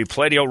last 3.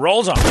 Pladio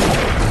rolls on. Big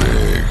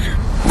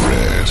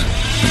Red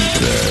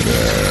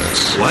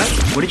Badass. What?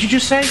 What did you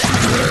just say? 98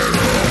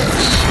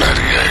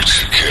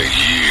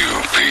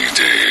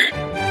 KUPD.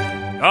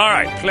 All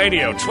right,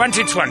 Pladio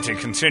 2020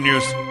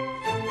 continues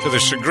to the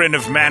chagrin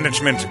of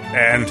management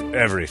and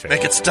everything.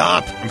 Make it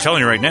stop. I'm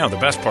telling you right now, the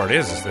best part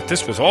is that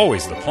this was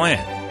always the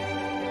plan.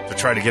 To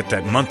try to get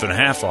that month and a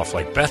half off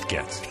like Beth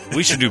gets.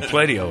 We should do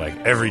Pladio like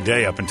every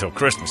day up until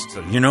Christmas.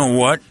 So, you know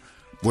what?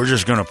 We're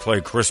just going to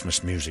play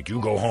Christmas music. You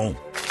go home.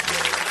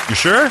 You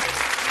sure?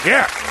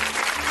 Yeah.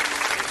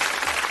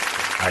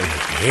 I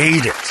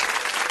hate it.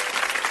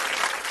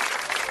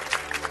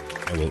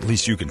 Well, at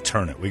least you can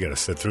turn it. We got to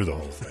sit through the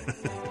whole thing.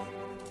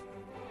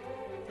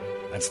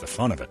 That's the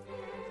fun of it.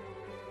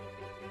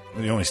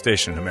 We're the only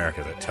station in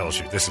America that tells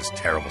you this is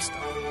terrible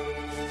stuff.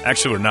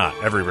 Actually, we're not.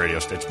 Every radio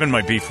station. It's been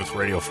my beef with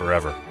radio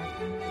forever.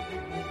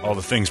 All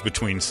the things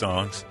between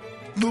songs.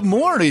 The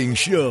morning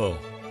show.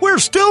 We're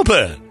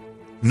stupid.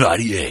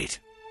 98.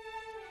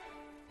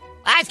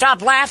 I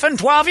stopped laughing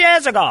 12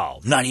 years ago.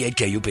 98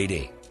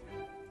 KUPD.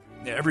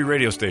 Yeah, every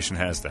radio station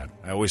has that.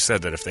 I always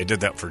said that if they did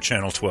that for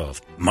Channel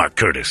 12. Mark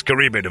Curtis,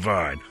 Caribe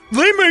Divine.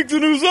 They make the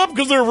news up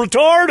because they're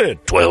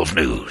retarded. 12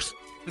 News.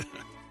 I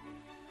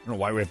don't know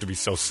why we have to be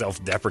so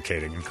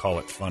self-deprecating and call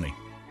it funny.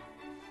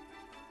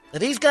 Are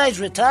these guys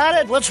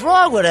retarded? What's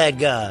wrong with that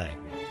guy?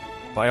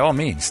 By all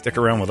means, stick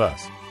around with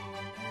us.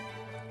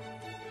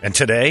 And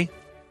today,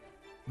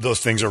 those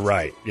things are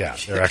right. Yeah,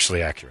 they're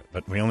actually accurate.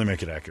 But we only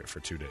make it accurate for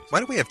 2 days. Why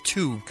do we have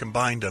two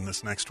combined on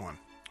this next one?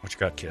 What you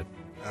got, kid?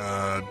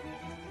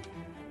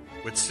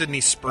 With Sydney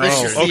Sprague.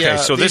 Oh, okay.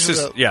 So these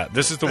this are is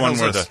this is the the one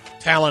hell's where this?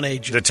 Talent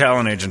agent. the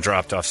talent agent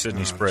dropped off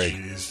Sydney Sprague.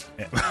 Jeez.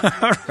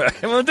 All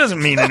right. Well, it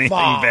doesn't mean anything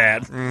on.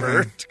 bad.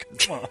 Bert.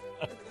 Come on.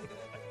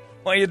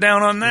 Why are you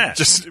down on that?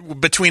 Just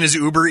between his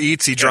Uber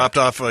Eats, he dropped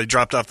off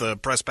the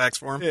press packs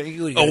for him.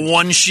 A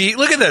one sheet.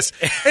 Look at this.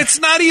 It's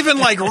not even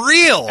like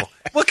real.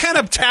 What kind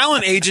of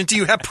talent agent do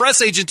you have?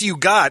 Press agent do you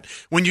got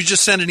when you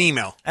just send an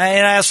email?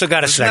 And I also got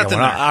a There's second nothing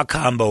one. there. I'll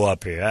combo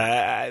up here.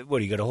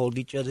 What, are you going to hold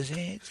each other's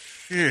hands?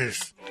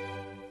 Jeez.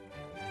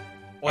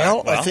 well,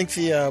 I Well, think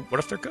the What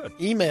if they're good?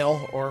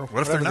 email or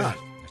What if they're whatever not?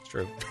 That's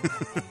true.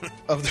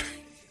 Of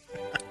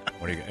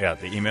What do you? Yeah,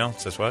 the email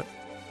says what?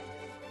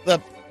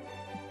 the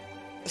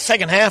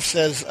second half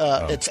says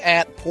it's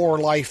at Poor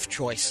Life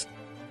Choice.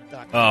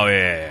 Oh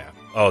yeah.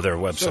 Oh, their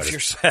website if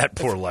is at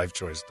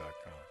poorlifechoice.com.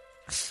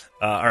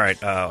 All right.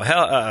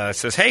 It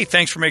says, hey,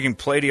 thanks for making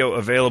Play-Doh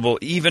available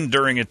even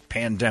during a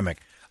pandemic.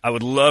 I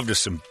would love to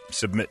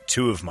submit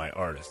 2 of my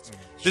artists.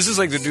 This is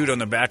like the dude on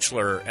The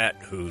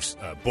Bachelorette who's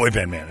boy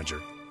band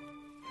manager.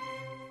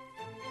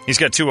 He's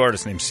got 2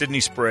 artists named Sydney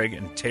Sprague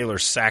and Taylor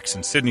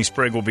Saxon. Sydney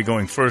Sprague will be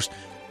going first.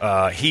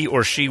 He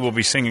or she will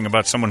be singing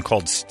about someone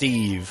called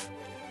Steve.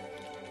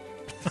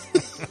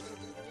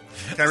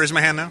 Can I raise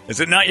my hand now? Is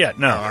it not yet?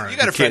 No. all right. You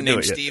got a friend Can't do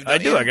named it yet. Steve, I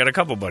don't do. you? I got a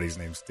couple buddies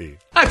named Steve.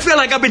 I feel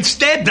like I've been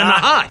stabbed in the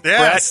heart.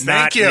 Yes, Brett,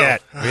 not thank you.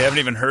 yet. We haven't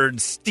even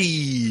heard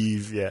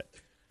Steve yet.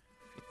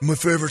 My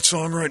favorite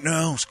song right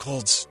now is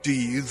called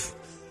Steve.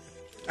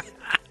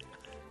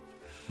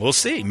 We'll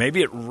see.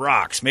 Maybe it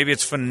rocks. Maybe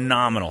it's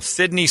phenomenal.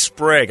 Sydney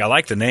Sprague. I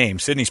like the name.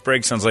 Sydney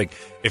Sprague sounds like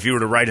if you were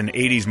to write an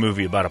 80s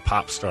movie about a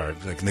pop star.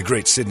 Like the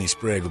great Sydney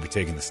Sprague will be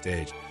taking the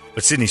stage.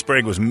 But Sydney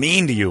Sprague was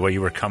mean to you while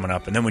you were coming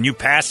up. And then when you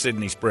passed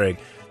Sydney Sprague,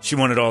 she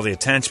wanted all the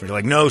attention. You're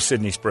like, no,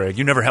 Sydney Sprague,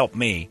 you never helped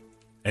me.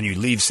 And you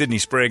leave Sydney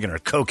Sprague and her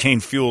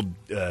cocaine-fueled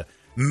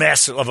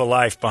mess of a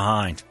life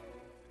behind.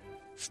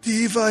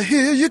 Steve, I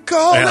hear you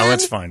calling. Yeah,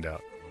 let's find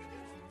out.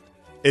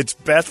 It's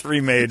Beth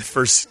remade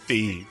for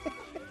Steve.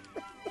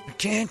 I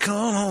can't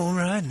come home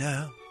right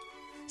now.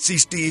 See,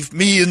 Steve,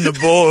 me and the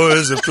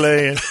boys are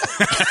playing.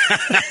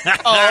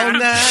 All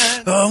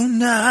night. All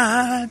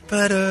night.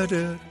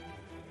 Ba-da-da.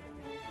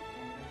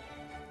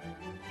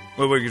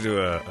 Well, we could do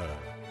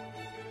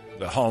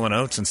the Hall &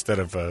 Oates instead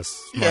of Smile.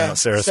 Yeah,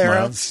 Sarah Sarah.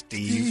 Smile.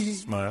 Steve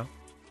Smile.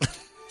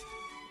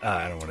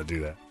 I don't want to do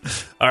that.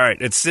 All right,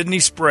 it's Sydney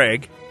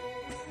Sprague.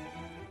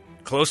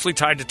 Closely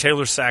tied to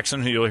Taylor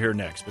Saxon, who you'll hear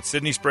next. But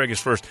Sydney Sprague is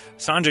first.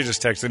 Sanjay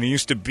just texted, he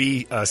used to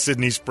be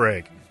Sydney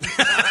Sprague.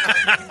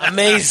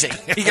 Amazing.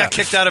 He got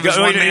kicked out of his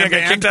one-man got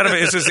band. kicked out of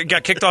it. It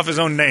got kicked off his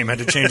own name. Had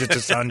to change it to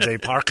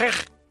Sanjay Parker.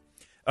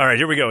 All right,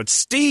 here we go. It's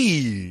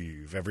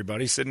Steve,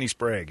 everybody. Sydney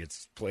Sprague.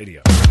 It's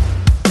Play-Doh.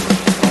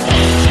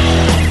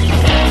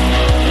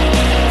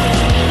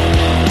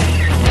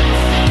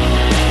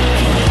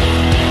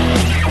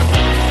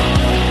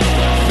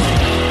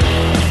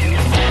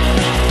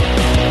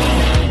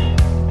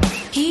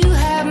 You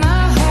had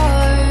my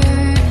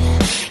heart.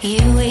 You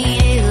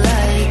waited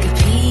like a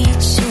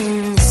peach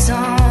in the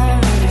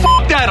summer.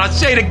 Fuck that, I'll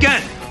say it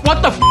again.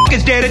 What the f***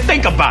 is there to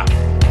think about?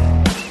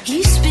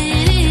 You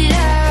spit it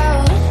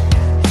out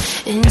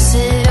and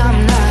said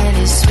I'm not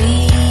as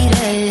sweet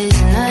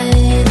as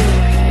another.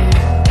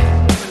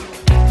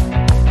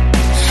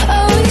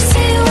 Oh, you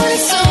say it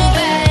was so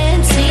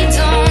bad, say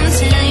don't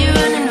till you're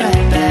running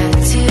right back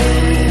to.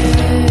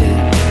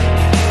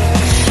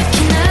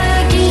 Can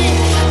I get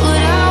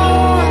what I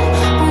want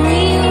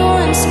only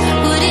once?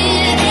 Would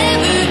it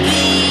ever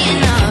be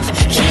enough?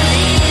 Kill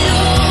it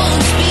all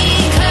just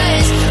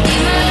because we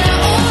might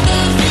all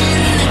live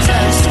in the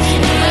dust.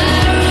 In my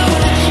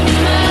room, in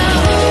my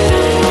own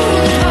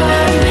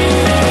apartment.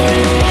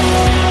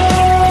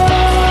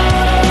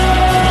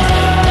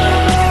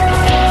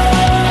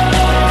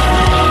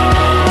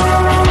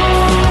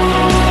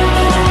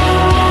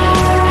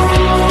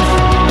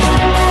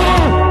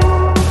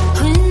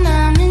 When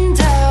I'm in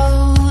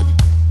doubt,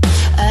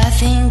 I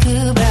think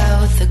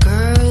about the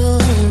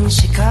girl in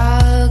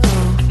Chicago.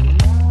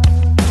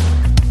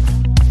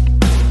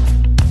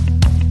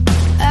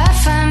 I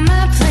find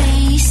my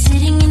place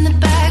sitting in the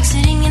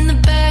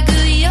back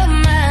of your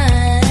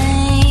mind.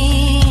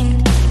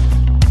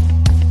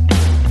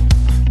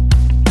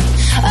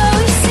 Oh,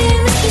 you say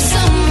it must be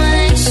so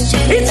much.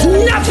 It's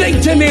nothing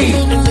to me. I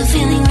know the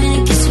feeling when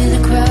it gets through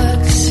the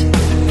cracks.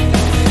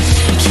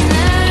 Can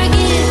I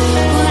get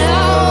what I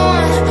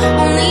want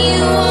only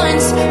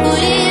once?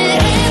 Would it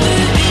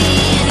ever be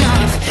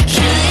enough?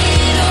 Kill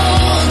it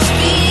all just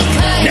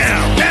because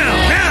Now.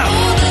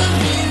 all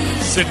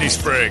the Sydney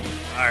Sprague.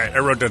 All right. I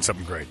wrote down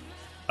something great.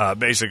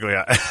 Basically,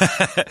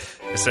 it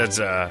says,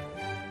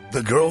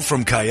 the girl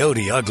from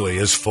Coyote Ugly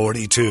is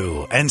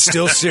 42 and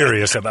still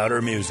serious about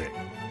her music.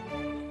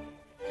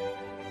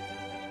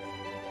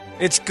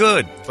 It's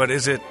good, but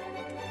is it?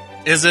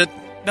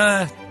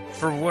 Nah,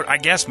 for what? I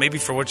guess maybe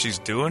for what she's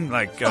doing,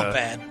 like Not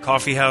bad.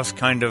 coffee house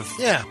kind of.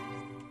 Yeah.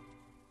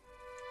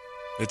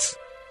 It's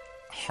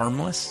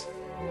harmless.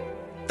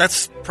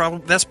 That's part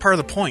of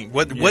the point.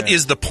 What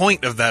is the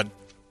point of that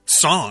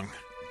song?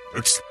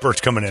 It's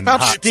Bert's coming in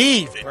About hot.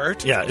 Steve,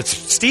 Bert. Yeah, it's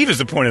Steve is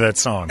the point of that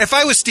song. If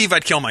I was Steve,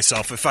 I'd kill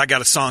myself if I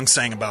got a song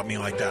sang about me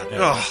like that.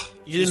 Ugh.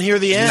 You didn't hear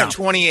the end. No.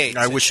 28.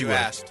 I since wish you would.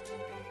 asked.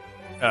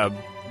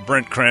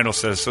 Brent Crandall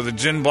says, so the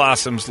Gin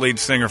Blossoms lead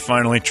singer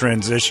finally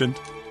transitioned.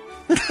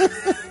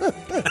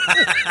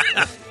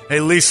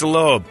 Hey, Lisa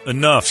Loeb,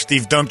 enough.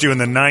 Steve dumped you in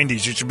the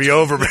 90s. You should be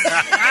over it.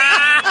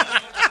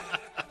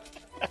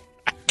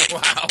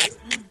 Wow.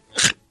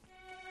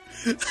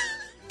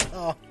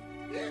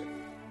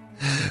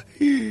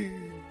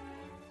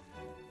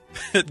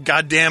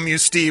 God damn you,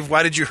 Steve.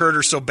 Why did you hurt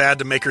her so bad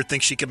to make her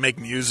think she could make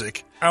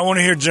music? I want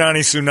to hear Johnny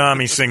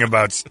Tsunami sing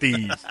about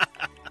Steve.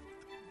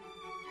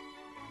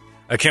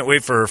 I can't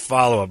wait for her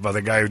follow-up by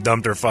the guy who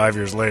dumped her 5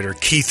 years later.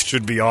 Keith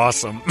should be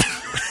awesome.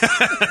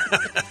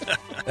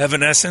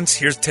 Evanescence,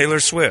 here's Taylor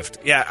Swift.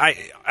 Yeah,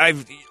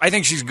 I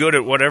think she's good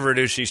at whatever it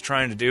is she's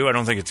trying to do. I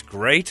don't think it's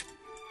great.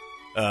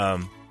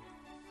 She's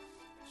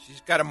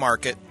got a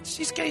market.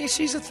 She's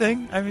a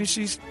thing. I mean,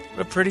 she's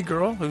a pretty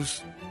girl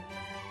who's,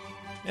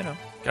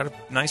 got a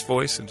nice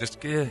voice and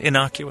just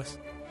innocuous.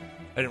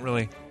 I didn't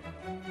really...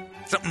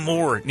 Something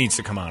more needs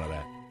to come out of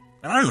that.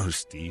 And I don't know who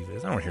Steve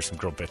is. I don't want to hear some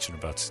girl bitching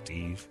about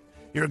Steve.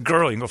 You're a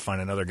girl. You can go find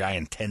another guy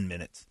in 10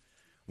 minutes.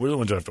 We're the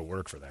ones who have to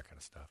work for that kind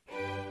of stuff.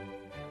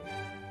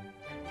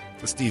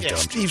 So Steve dumped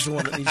you. Steve's the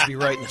one that needs to be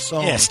writing the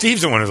song. Yeah,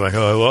 Steve's the one who's like,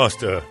 I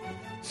lost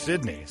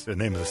Sydney. It's the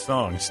name of the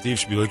song. Steve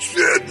should be like,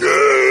 Sydney!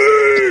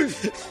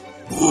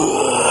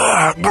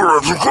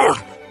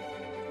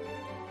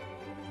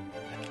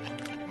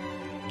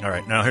 All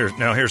right, now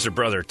here's her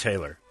brother,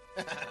 Taylor.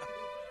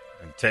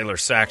 And Taylor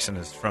Saxon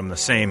is from the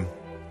same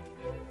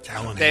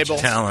talent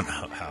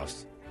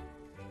house.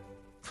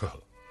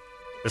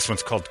 This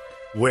one's called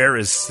Where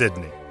is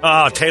Sydney?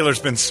 Oh, Taylor's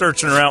been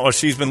searching her out while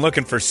she's been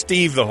looking for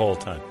Steve the whole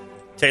time.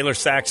 Taylor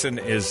Saxon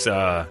is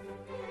another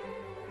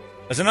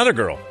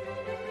girl.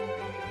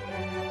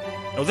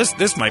 Oh,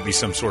 this might be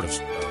some sort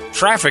of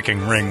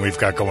trafficking ring we've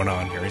got going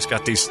on here. He's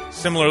got these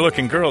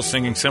similar-looking girls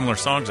singing similar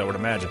songs, I would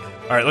imagine.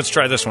 All right, let's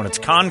try this one. It's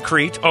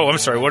Concrete. Oh, I'm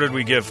sorry. What did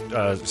we give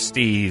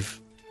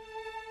Steve?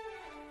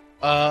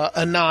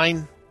 A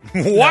 9.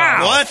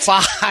 Wow. What?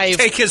 5.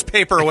 Take his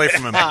paper away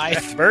from him.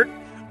 5. Bert?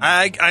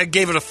 I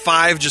gave it a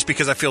 5 just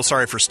because I feel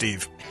sorry for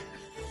Steve.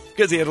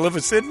 Because he had to live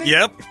with Sydney?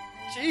 Yep.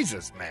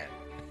 Jesus, man.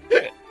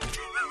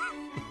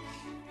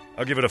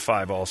 I'll give it a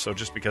 5 also,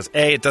 just because,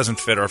 A, it doesn't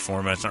fit our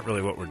format. It's not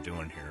really what we're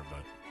doing here,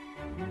 but...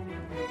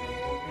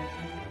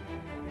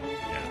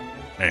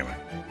 Yeah. Anyway.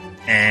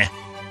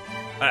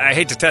 I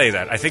hate to tell you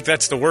that. I think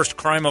that's the worst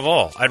crime of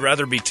all. I'd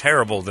rather be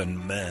terrible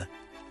than meh.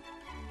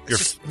 It's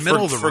just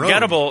middle of the road.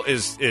 Forgettable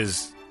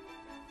is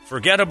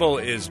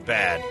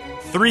bad.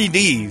 3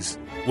 Ds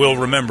we'll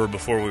remember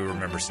before we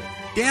remember Sydney.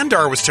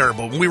 Dandar was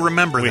terrible. We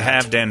remember that. We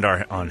have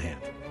Dandar on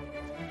hand.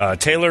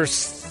 Taylor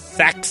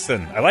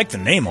Saxon. I like the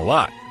name a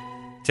lot.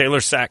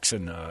 Taylor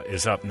Saxon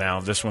is up now.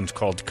 This one's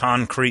called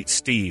Concrete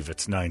Steve.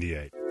 It's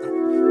 98.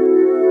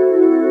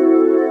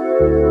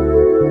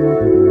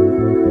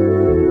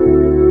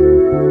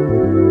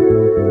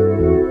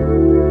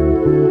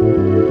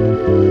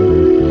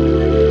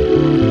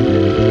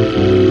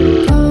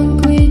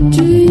 Concrete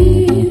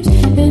dreams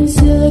and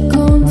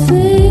silicone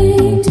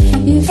things.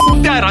 You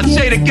think Dad, I'll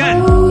say it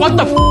again. What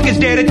the is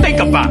there to think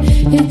about?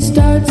 it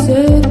starts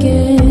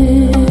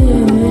again.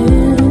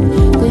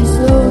 They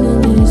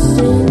slowly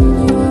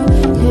listen your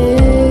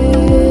head.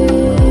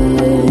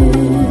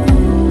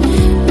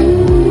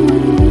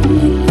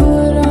 You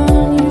put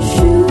on your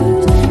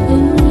shoes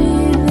and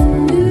read the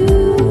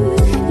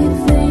news. You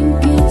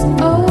think it's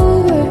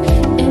over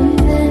and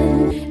then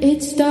it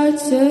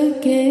starts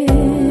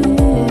again.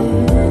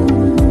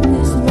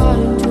 This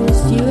modern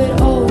twist you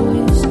had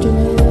always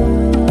dreamed.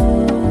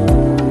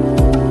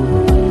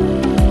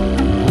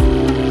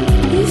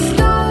 You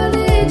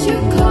started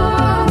your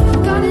car,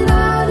 got it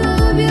out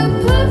of your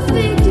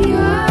perfect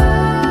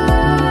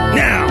yard.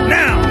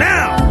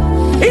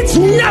 Now! It's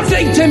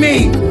nothing to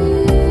me!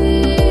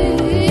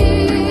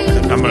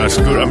 I'm gonna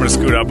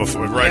scoot out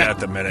before at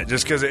the minute,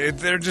 just because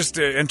they're just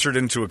entered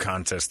into a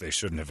contest they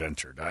shouldn't have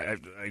entered. I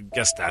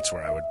guess that's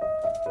where I would.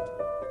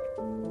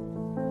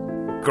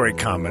 Great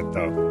comment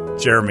though,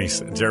 Jeremy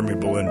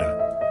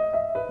Belinda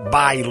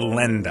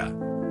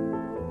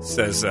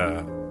says,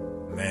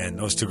 "Man,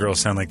 those two girls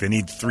sound like they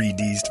need 3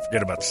 Ds to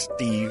forget about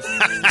Steve."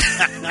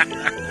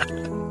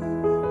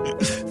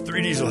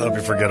 3 Ds will help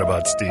you forget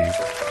about Steve.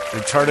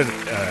 Retarded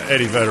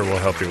Eddie Vedder will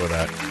help you with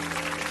that.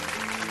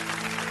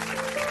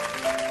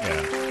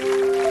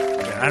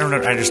 Yeah, I don't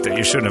know.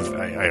 You shouldn't have.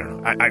 I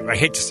don't know. I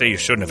hate to say you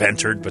shouldn't have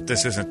entered, but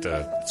this isn't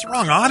the. It's the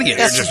wrong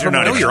audience. You're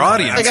know your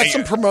audience. I got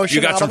some promotion.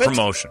 You got out some of it.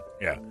 promotion.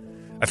 Yeah.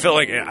 I feel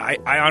like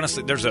I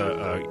honestly, there's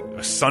a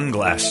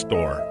sunglass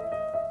store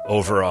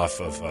over off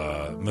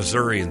of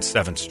Missouri and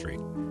 7th Street.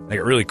 They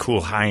got really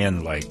cool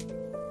high-end, like,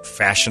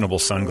 fashionable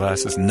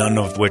sunglasses, none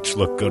of which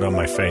look good on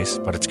my face,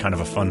 but it's kind of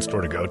a fun store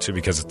to go to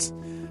because it's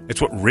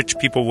what rich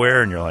people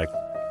wear, and you're like,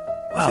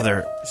 wow,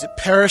 Is it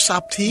Paris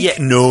Optique? Yeah,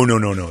 no.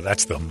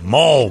 That's the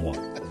mall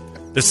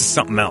one. This is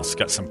something else.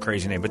 Got some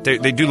crazy name. But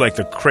they do like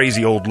the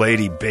crazy old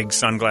lady big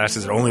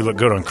sunglasses that only look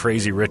good on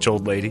crazy rich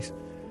old ladies.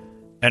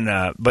 And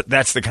but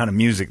that's the kind of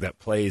music that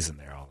plays in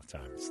there all the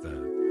time. It's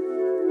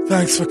the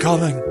Thanks for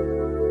coming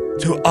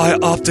to Eye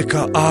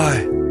Optica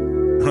Eye.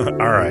 all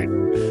right.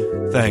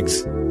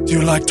 Thanks. Do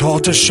you like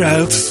tortoise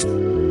shells?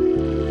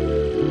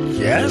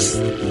 Yes?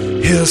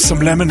 Here's some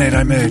lemonade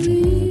I made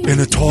in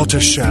a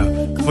tortoise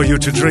shell for you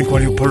to drink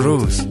while you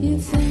peruse.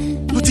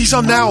 Put these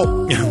on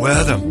now. Yeah,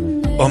 wear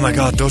them. Oh my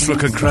God, those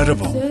look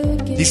incredible.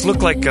 These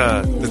look like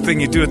the thing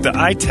you do at the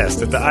eye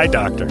test at the eye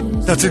doctor.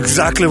 That's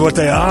exactly what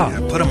they are. Yeah,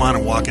 put them on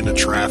and walk into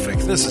traffic.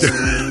 This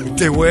is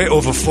They weigh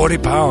over 40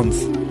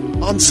 pounds.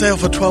 On sale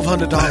for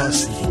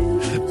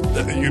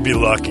 $1,200. You'd be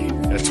lucky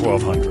at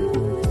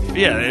 $1,200.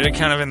 Yeah, they're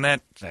kind of in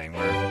that thing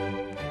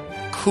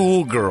where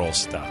cool girl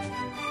stuff.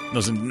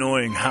 Those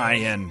annoying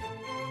high-end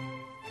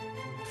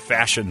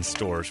fashion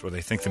stores where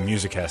they think the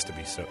music has to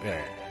be so...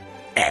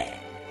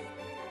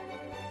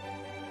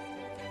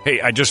 Hey,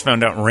 I just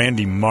found out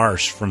Randy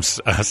Marsh from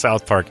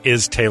South Park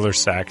is Taylor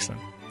Saxon.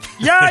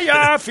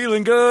 Yeah,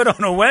 feeling good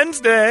on a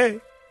Wednesday.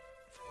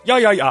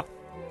 Yeah.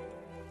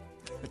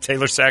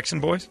 Taylor Saxon,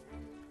 boys?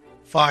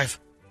 5.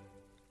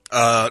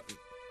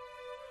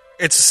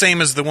 It's the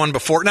same as the one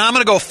before. No, I'm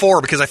going to go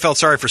 4 because I felt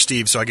sorry for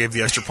Steve, so I gave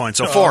the extra point.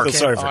 So 4. feel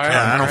sorry for All right.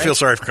 Yeah, I don't All feel right.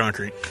 sorry for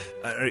Concrete.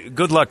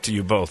 Good luck to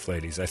you both,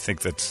 ladies. I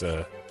think that's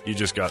you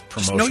just got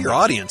promotion. know your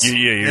audience.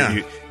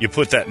 You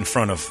put that in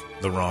front of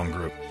the wrong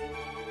group.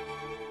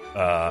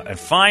 And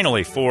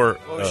finally, for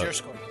What was your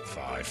score?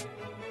 5,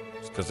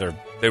 because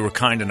they were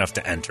kind enough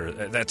to enter.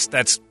 That's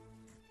the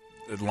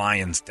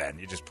Lion's Den.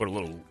 You just put a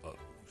little.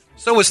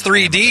 So was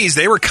 3Ds.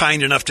 They were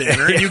kind enough to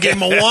enter, and you gave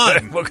them a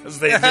 1. because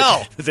The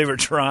hell? they were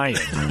trying.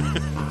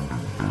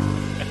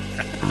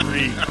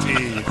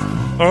 3D.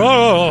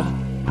 Oh,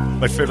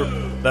 my favorite.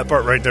 That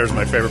part right there is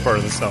my favorite part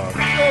of the song.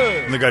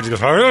 And the guy just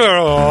goes,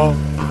 "Oh,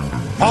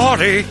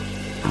 party."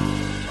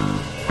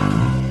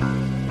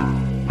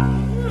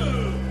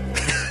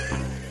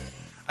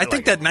 I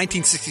think that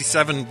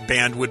 1967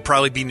 band would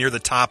probably be near the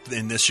top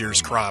in this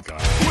year's crop.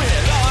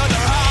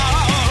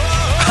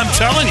 I'm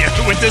telling you,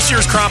 with this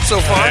year's crop so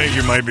far. Hey,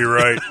 you might be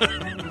right.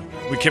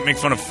 We can't make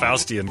fun of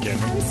Faustian, can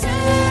we?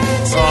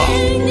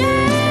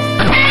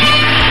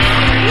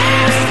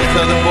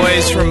 So the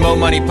boys from Mo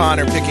Money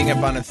Pond are picking up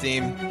on a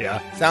theme.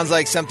 Yeah. Sounds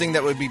like something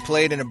that would be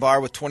played in a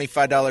bar with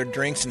 $25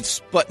 drinks and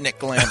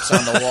Sputnik lamps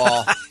on the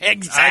wall.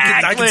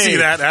 Exactly. I can see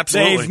that,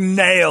 absolutely. They've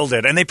nailed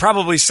it. And they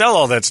probably sell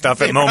all that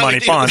stuff at Mo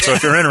Money Pond. So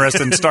if you're interested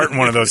in starting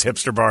one of those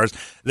hipster bars,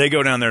 they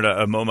go down there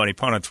to Mo Money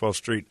Pond on 12th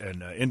Street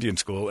and Indian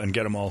School and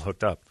get them all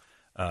hooked up.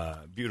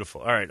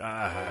 Beautiful. All right.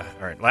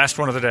 Last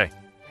one of the day.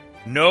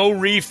 No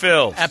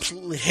refills.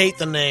 Absolutely hate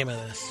the name of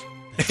this.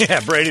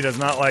 Yeah, Brady does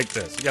not like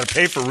this. You got to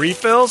pay for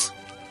refills?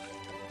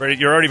 Brady,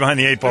 you're already behind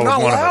the 8 ball with They're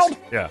one not of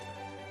us.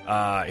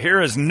 Yeah.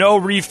 Here is no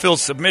refill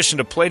submission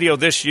to Pladio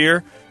this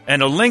year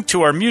and a link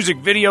to our music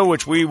video,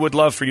 which we would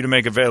love for you to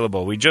make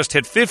available. We just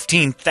hit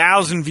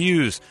 15,000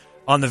 views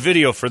on the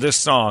video for this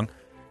song.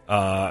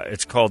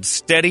 It's called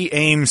Steady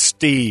Aim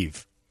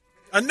Steve.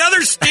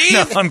 Another Steve?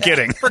 No, I'm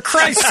kidding. For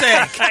Christ's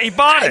sake. He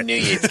bought it.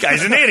 This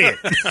guy's an idiot.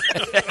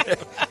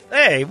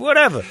 Hey,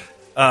 whatever.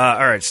 All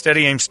right,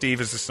 Steady Aim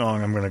Steve is the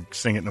song. I'm going to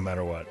sing it no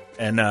matter what.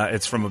 And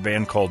it's from a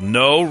band called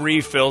No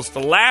Refills. The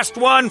last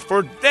one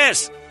for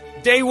this,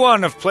 day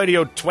one of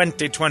Pladio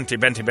 2020.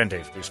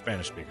 Bente, for you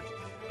Spanish speakers.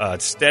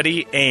 It's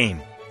Steady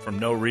Aim from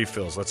No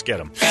Refills. Let's get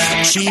them.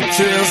 Cheap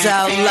thrills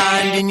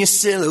outlined in your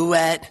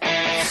silhouette,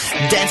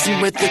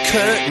 dancing with the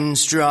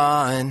curtains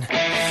drawn.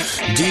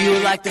 Do you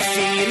like the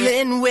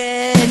feeling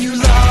when you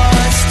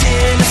lost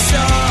in a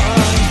song?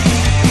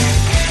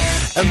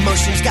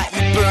 Emotions got you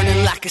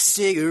burning like a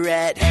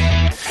cigarette,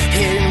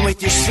 hidden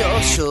with your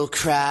social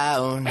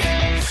crown.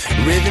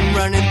 Rhythm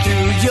running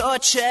through your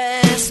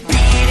chest, beating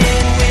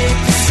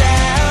with the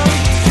sound.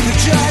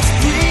 Just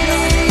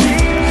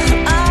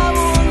breathe, I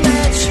won't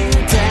let you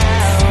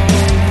down.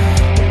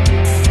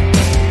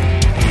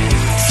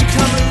 So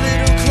come a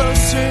little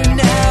closer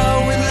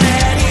now and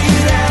let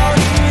it out.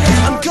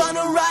 I'm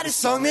gonna write a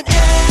song that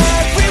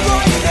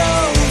everyone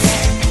knows,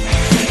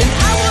 and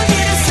I want you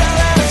to sell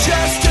out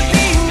just to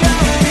be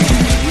known.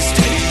 We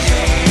stay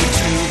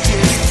to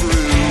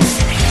disprove.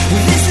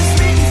 When this is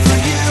written for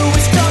you,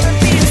 it's gonna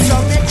be a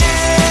song that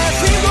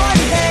everyone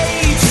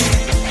hates.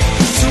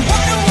 So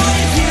I don't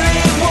wanna hear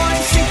it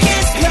once it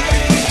gets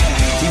played.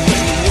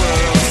 When the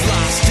world's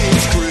lost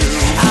its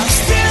groove, I'll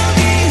still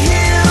be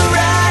here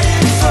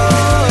writing for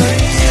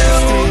you.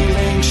 Still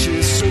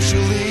anxious,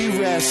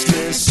 socially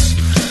restless.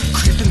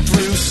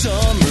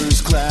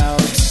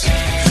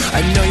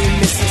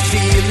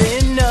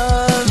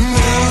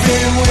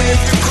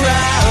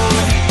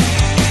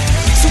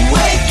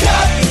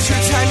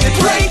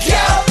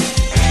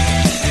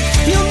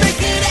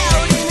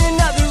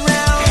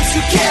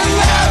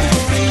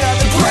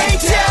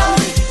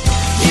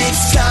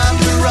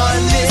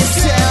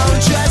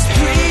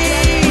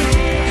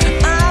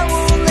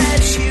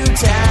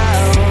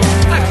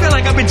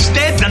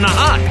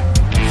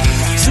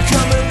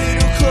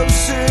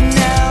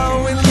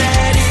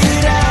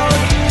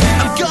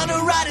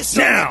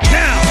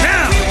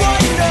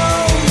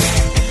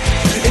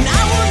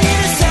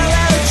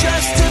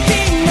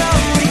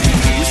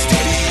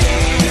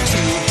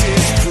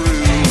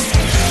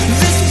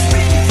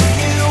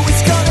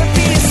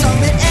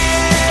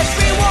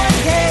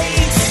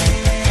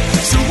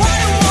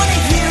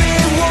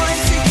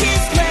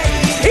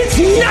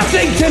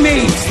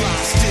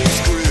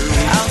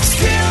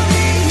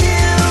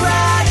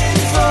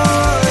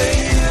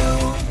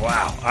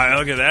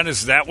 Okay,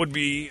 that would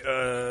be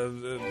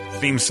the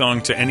theme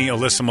song to any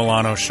Alyssa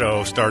Milano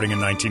show starting in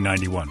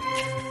 1991.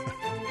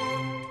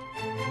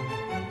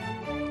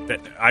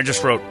 I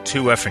just wrote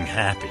too effing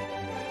happy.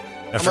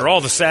 After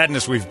all the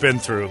sadness we've been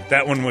through,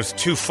 that one was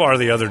too far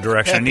the other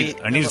direction.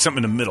 I needed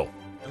something in the middle.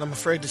 And I'm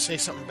afraid to say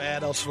something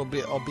bad, else I'll be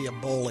a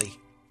bully.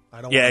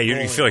 I don't. Yeah, want to you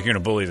bully. feel like you're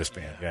going to bully this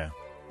band. Yeah,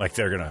 like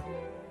they're going to.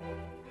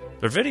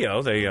 Their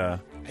video, they. I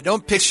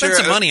don't picture Spend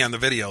some money on the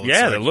video.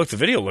 Yeah, like. the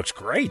video looks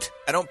great.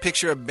 I don't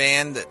picture a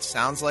band that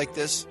sounds like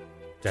this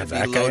to Have be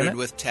that guy in loaded it?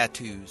 with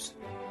tattoos.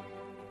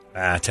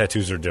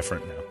 Tattoos are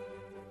different now.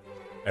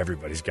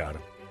 Everybody's got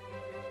them.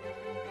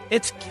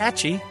 It's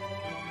catchy.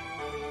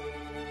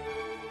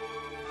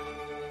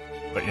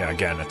 But yeah,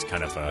 again, it's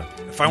kind of a...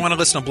 If I want to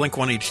listen to Blink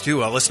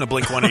 182, I'll listen to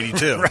Blink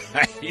 182.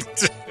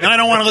 Right. And I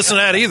don't want to listen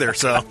to that either,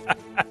 so.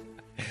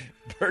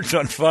 Birds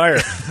on Fire.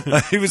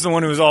 He was the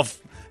one who was all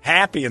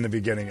happy in the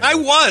beginning. I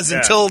was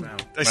until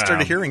I started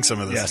Wow. hearing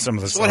some of this. Yeah, some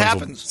of the So what songs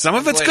happens? Some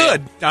of it's Play-Doh.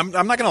 good. I'm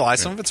not going to lie.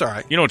 Some of it's all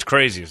right. You know what's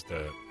crazy is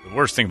the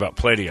worst thing about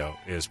Play-Doh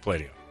is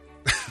Play-Doh.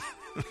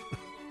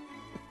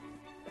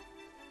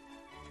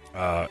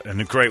 And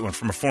a great one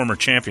from a former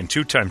champion,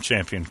 two-time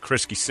champion,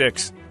 Krisky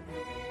Six.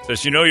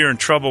 Says, you know you're in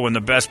trouble when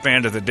the best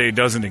band of the day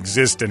doesn't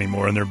exist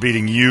anymore and they're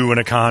beating you in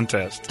a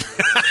contest.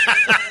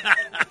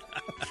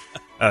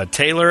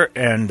 Taylor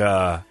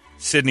and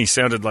Sydney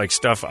sounded like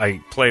stuff I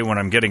play when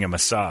I'm getting a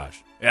massage.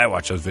 Yeah, I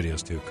watch those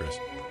videos too, Chris.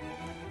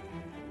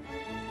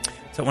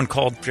 Is that one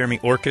called, Jeremy,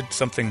 Orchid?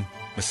 Something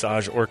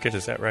Massage Orchid,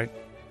 is that right?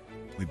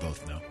 We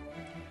both know.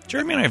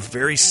 Jeremy and I have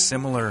very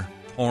similar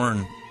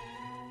porn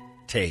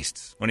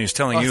tastes. When he was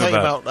telling I'll you tell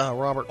about... you about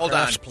Robert Hold on.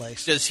 Kraft's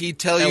place. Does he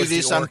tell That you was the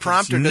this Orchids.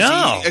 unprompted, or does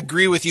No. he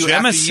agree with you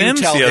Gemma after Sims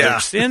you tell the him? other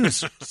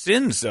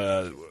Sins.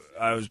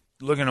 I was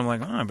looking. I'm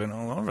like, I've been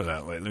all over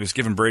that lately. He was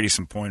giving Brady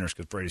some pointers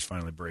because Brady's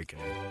finally breaking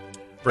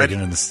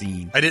in the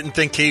scene. I didn't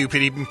think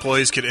KUPD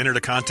employees could enter the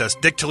contest.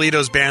 Dick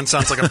Toledo's band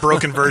sounds like a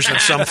broken version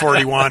of Sum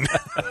 41.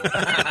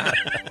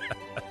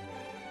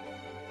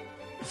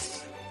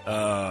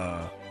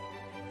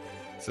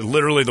 So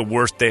literally the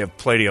worst day of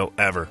Play-Doh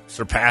ever.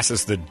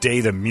 Surpasses the day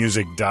the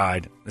music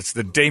died. It's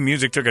the day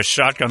music took a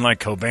shotgun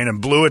like Cobain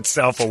and blew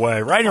itself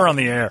away right here on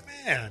the air.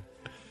 Man.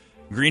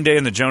 Green Day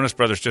and the Jonas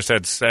Brothers just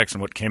had sex,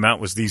 and what came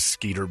out was these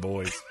Skeeter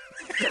boys.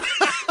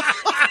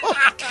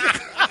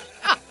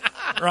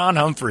 Ron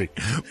Humphrey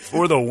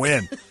for the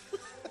win.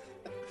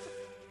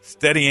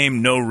 Steady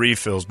aim, no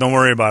refills. Don't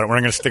worry about it. We're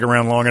not going to stick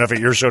around long enough at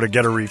your show to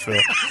get a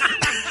refill.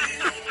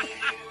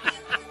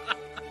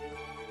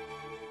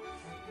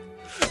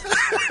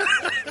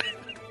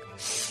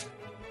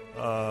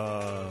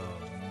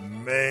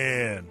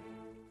 Man.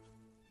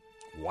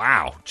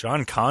 Wow.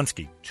 John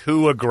Konski,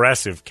 too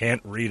aggressive.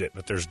 Can't read it,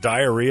 but there's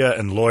diarrhea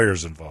and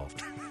lawyers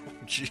involved.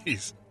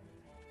 Jeez.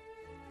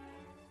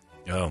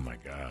 Oh, my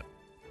God.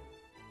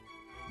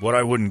 What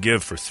I wouldn't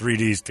give for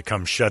 3Ds to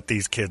come shut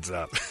these kids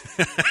up.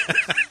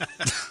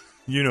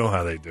 You know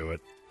how they do it.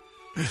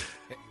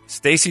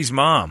 Stacy's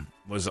Mom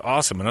was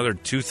awesome. Another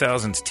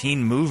 2000s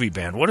teen movie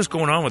band. What is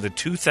going on with the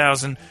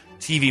 2000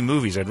 TV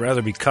movies? I'd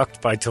rather be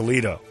cucked by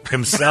Toledo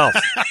himself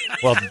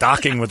while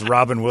docking with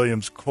Robin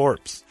Williams'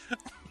 corpse.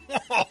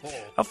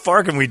 How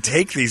far can we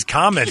take these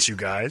comments, you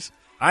guys?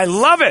 I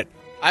love it.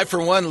 I,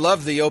 for one,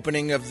 love the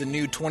opening of the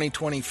new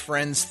 2020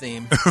 Friends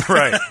theme.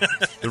 Right.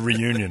 The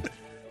reunion.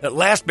 That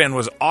last band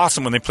was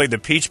awesome when they played the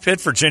Peach Pit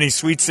for Jenny's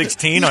Sweet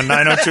 16 on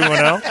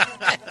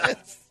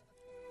 90210.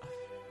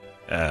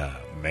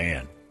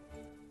 Man.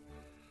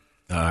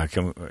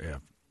 Yeah.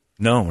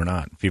 No, we're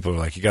not. People are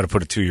like, you got to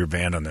put a 2-year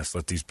ban on this.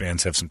 Let these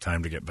bands have some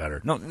time to get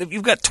better. No,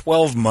 you've got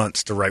 12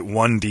 months to write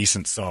one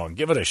decent song.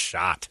 Give it a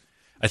shot.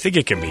 I think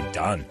it can be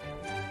done.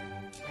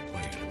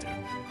 What are you going to do?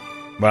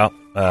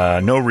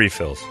 Well, no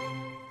refills.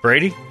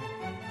 Brady?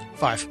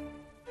 5.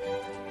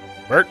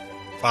 Bert?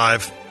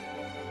 5.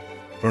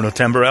 Bruno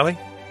Tamborelli?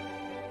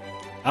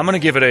 I'm going to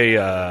give it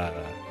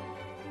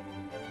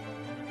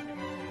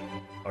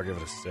I'll give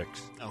it a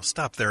 6. Oh,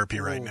 stop therapy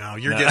right now.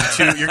 You're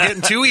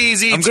getting too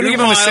easy. I'm going to give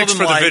him a 6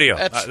 for the video.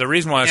 That's- The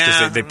reason why is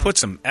because they put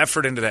some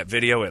effort into that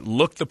video. It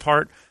looked the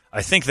part.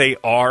 I think they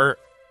are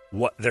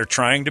what they're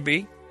trying to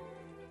be.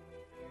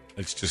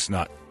 It's just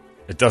not.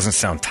 It doesn't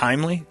sound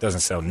timely. It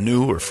doesn't sound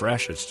new or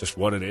fresh. It's just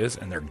what it is,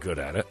 and they're good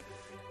at it.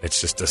 It's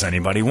just, does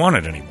anybody want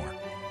it anymore?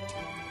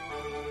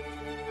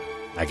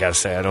 I got to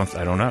say, I don't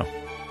know.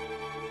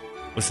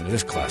 Listen to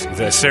this classic.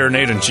 That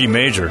Serenade in G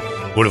major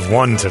would have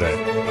won today.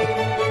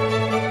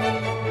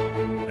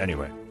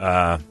 Anyway,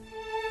 well,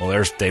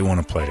 there's day one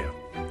of Play-Doh.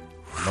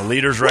 The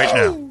leaders right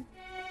now.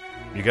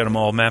 You got them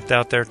all mapped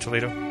out there,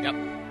 Toledo? Yep.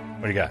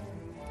 What do you got?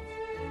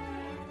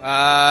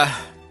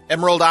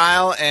 Emerald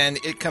Isle and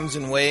It Comes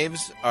in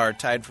Waves are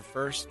tied for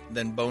first,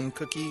 then Bone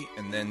Cookie,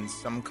 and then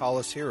Some Call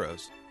Us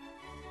Heroes.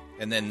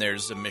 And then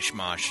there's a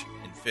mishmash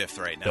in fifth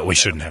right now. That we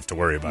shouldn't have to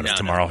worry about No, if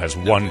tomorrow has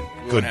no, one we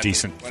won't good, have to-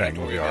 decent we won't have thing.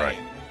 to We'll be worry all about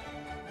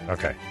right.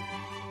 Okay.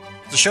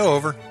 Is the show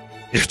over?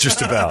 Yeah,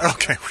 just about.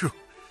 Okay. Whew.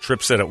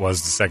 Tripp said it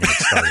was the second it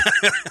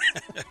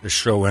started. The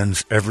show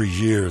ends every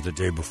year the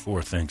day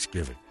before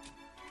Thanksgiving.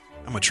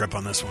 I'm a trip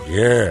on this one.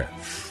 Yeah.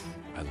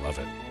 I love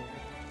it.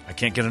 I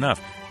can't get enough.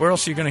 Where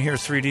else are you going to hear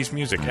 3D's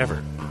music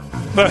ever?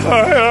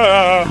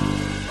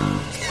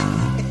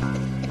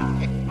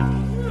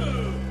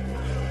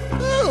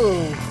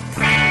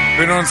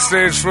 Been on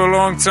stage for a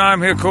long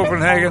time here,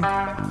 Copenhagen.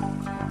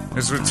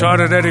 As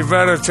retarded Eddie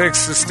Vedder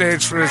takes the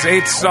stage for his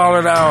 8th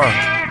solid hour.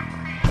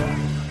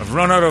 I've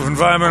run out of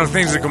environmental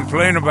things to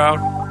complain about.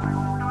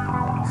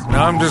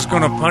 Now I'm just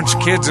going to punch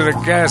kids at a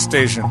gas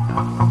station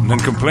and then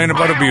complain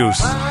about abuse.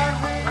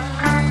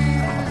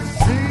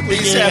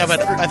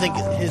 I think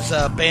his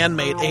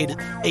bandmate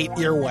ate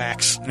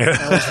earwax.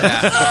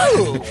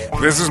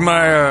 This is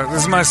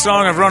my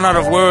song. I've run out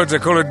of words. I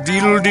call it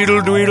Deedle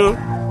Deedle Dweedle.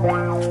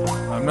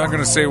 I'm not going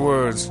to say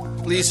words.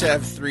 Please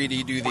have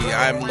 3D do the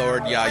I'm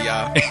Lord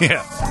Yah.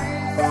 Yeah.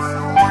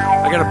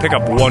 I got to pick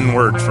up one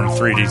word from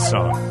 3D's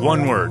song.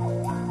 One word.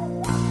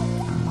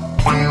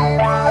 Good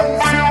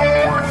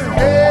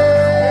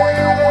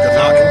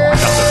luck.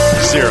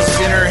 Zero.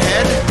 Sinner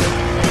head.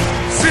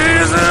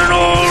 Season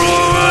all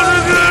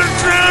over the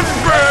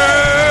temper.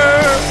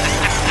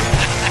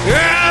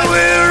 Yeah,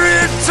 we're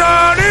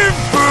retarded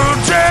for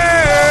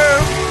jam.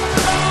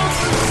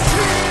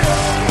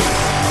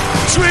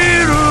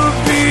 Tweedle,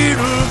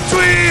 beedle,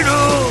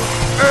 tweedle.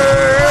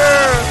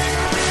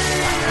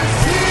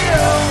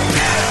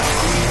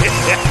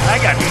 I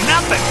got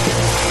nothing.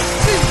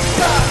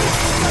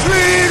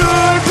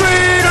 Tweedle,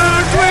 tweedle,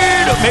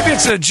 tweedle. Maybe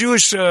it's a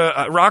Jewish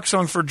rock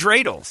song for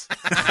dreidels.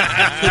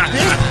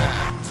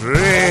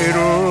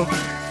 Dreidel,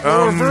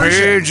 I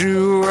made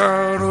you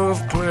out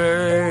of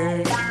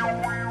clay.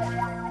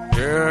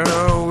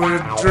 Yeah,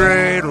 with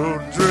dreidel,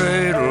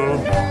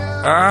 dreidel,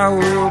 I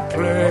will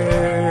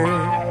play.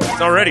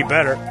 It's already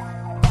better.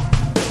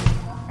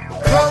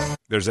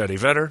 There's Eddie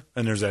Vedder,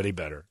 and there's Eddie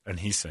Vedder, and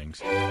he sings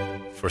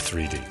for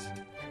 3Ds.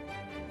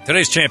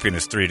 Today's champion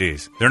is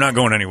 3Ds. They're not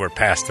going anywhere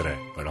past today,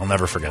 but I'll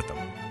never forget them.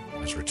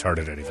 That's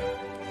retarded Eddie Vedder.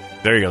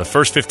 There you go. The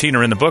first 15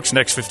 are in the books.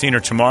 Next 15 are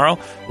tomorrow.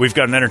 We've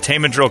got an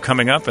entertainment drill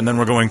coming up, and then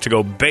we're going to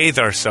go bathe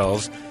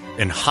ourselves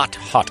in hot,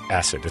 hot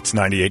acid. It's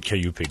 98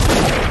 KUPD.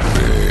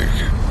 Big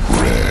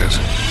red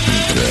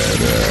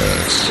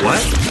badass.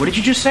 What? What did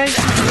you just say? 98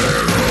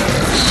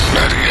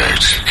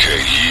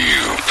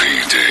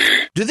 KUPD.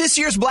 Do this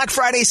year's Black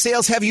Friday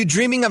sales have you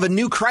dreaming of a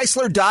new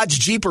Chrysler, Dodge,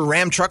 Jeep, or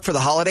Ram truck for the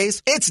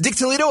holidays? It's Dick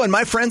Toledo and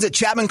my friends at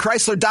Chapman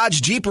Chrysler,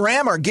 Dodge, Jeep,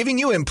 Ram are giving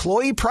you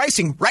employee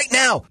pricing right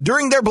now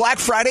during their Black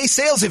Friday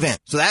sales event.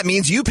 So that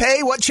means you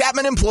pay what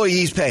Chapman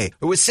employees pay.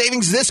 With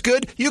savings this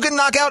good, you can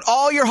knock out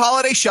all your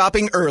holiday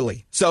shopping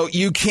early. So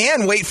you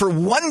can wait for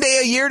one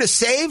day a year to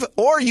save,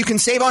 or you can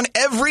save on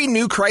every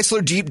new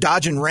Chrysler, Jeep,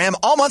 Dodge, and Ram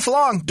all month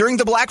long during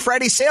the Black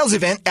Friday sales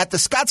event at the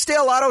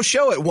Scottsdale Auto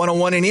Show at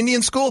 101 in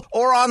Indian School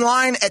or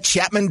online at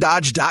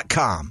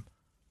ChapmanDodge.com.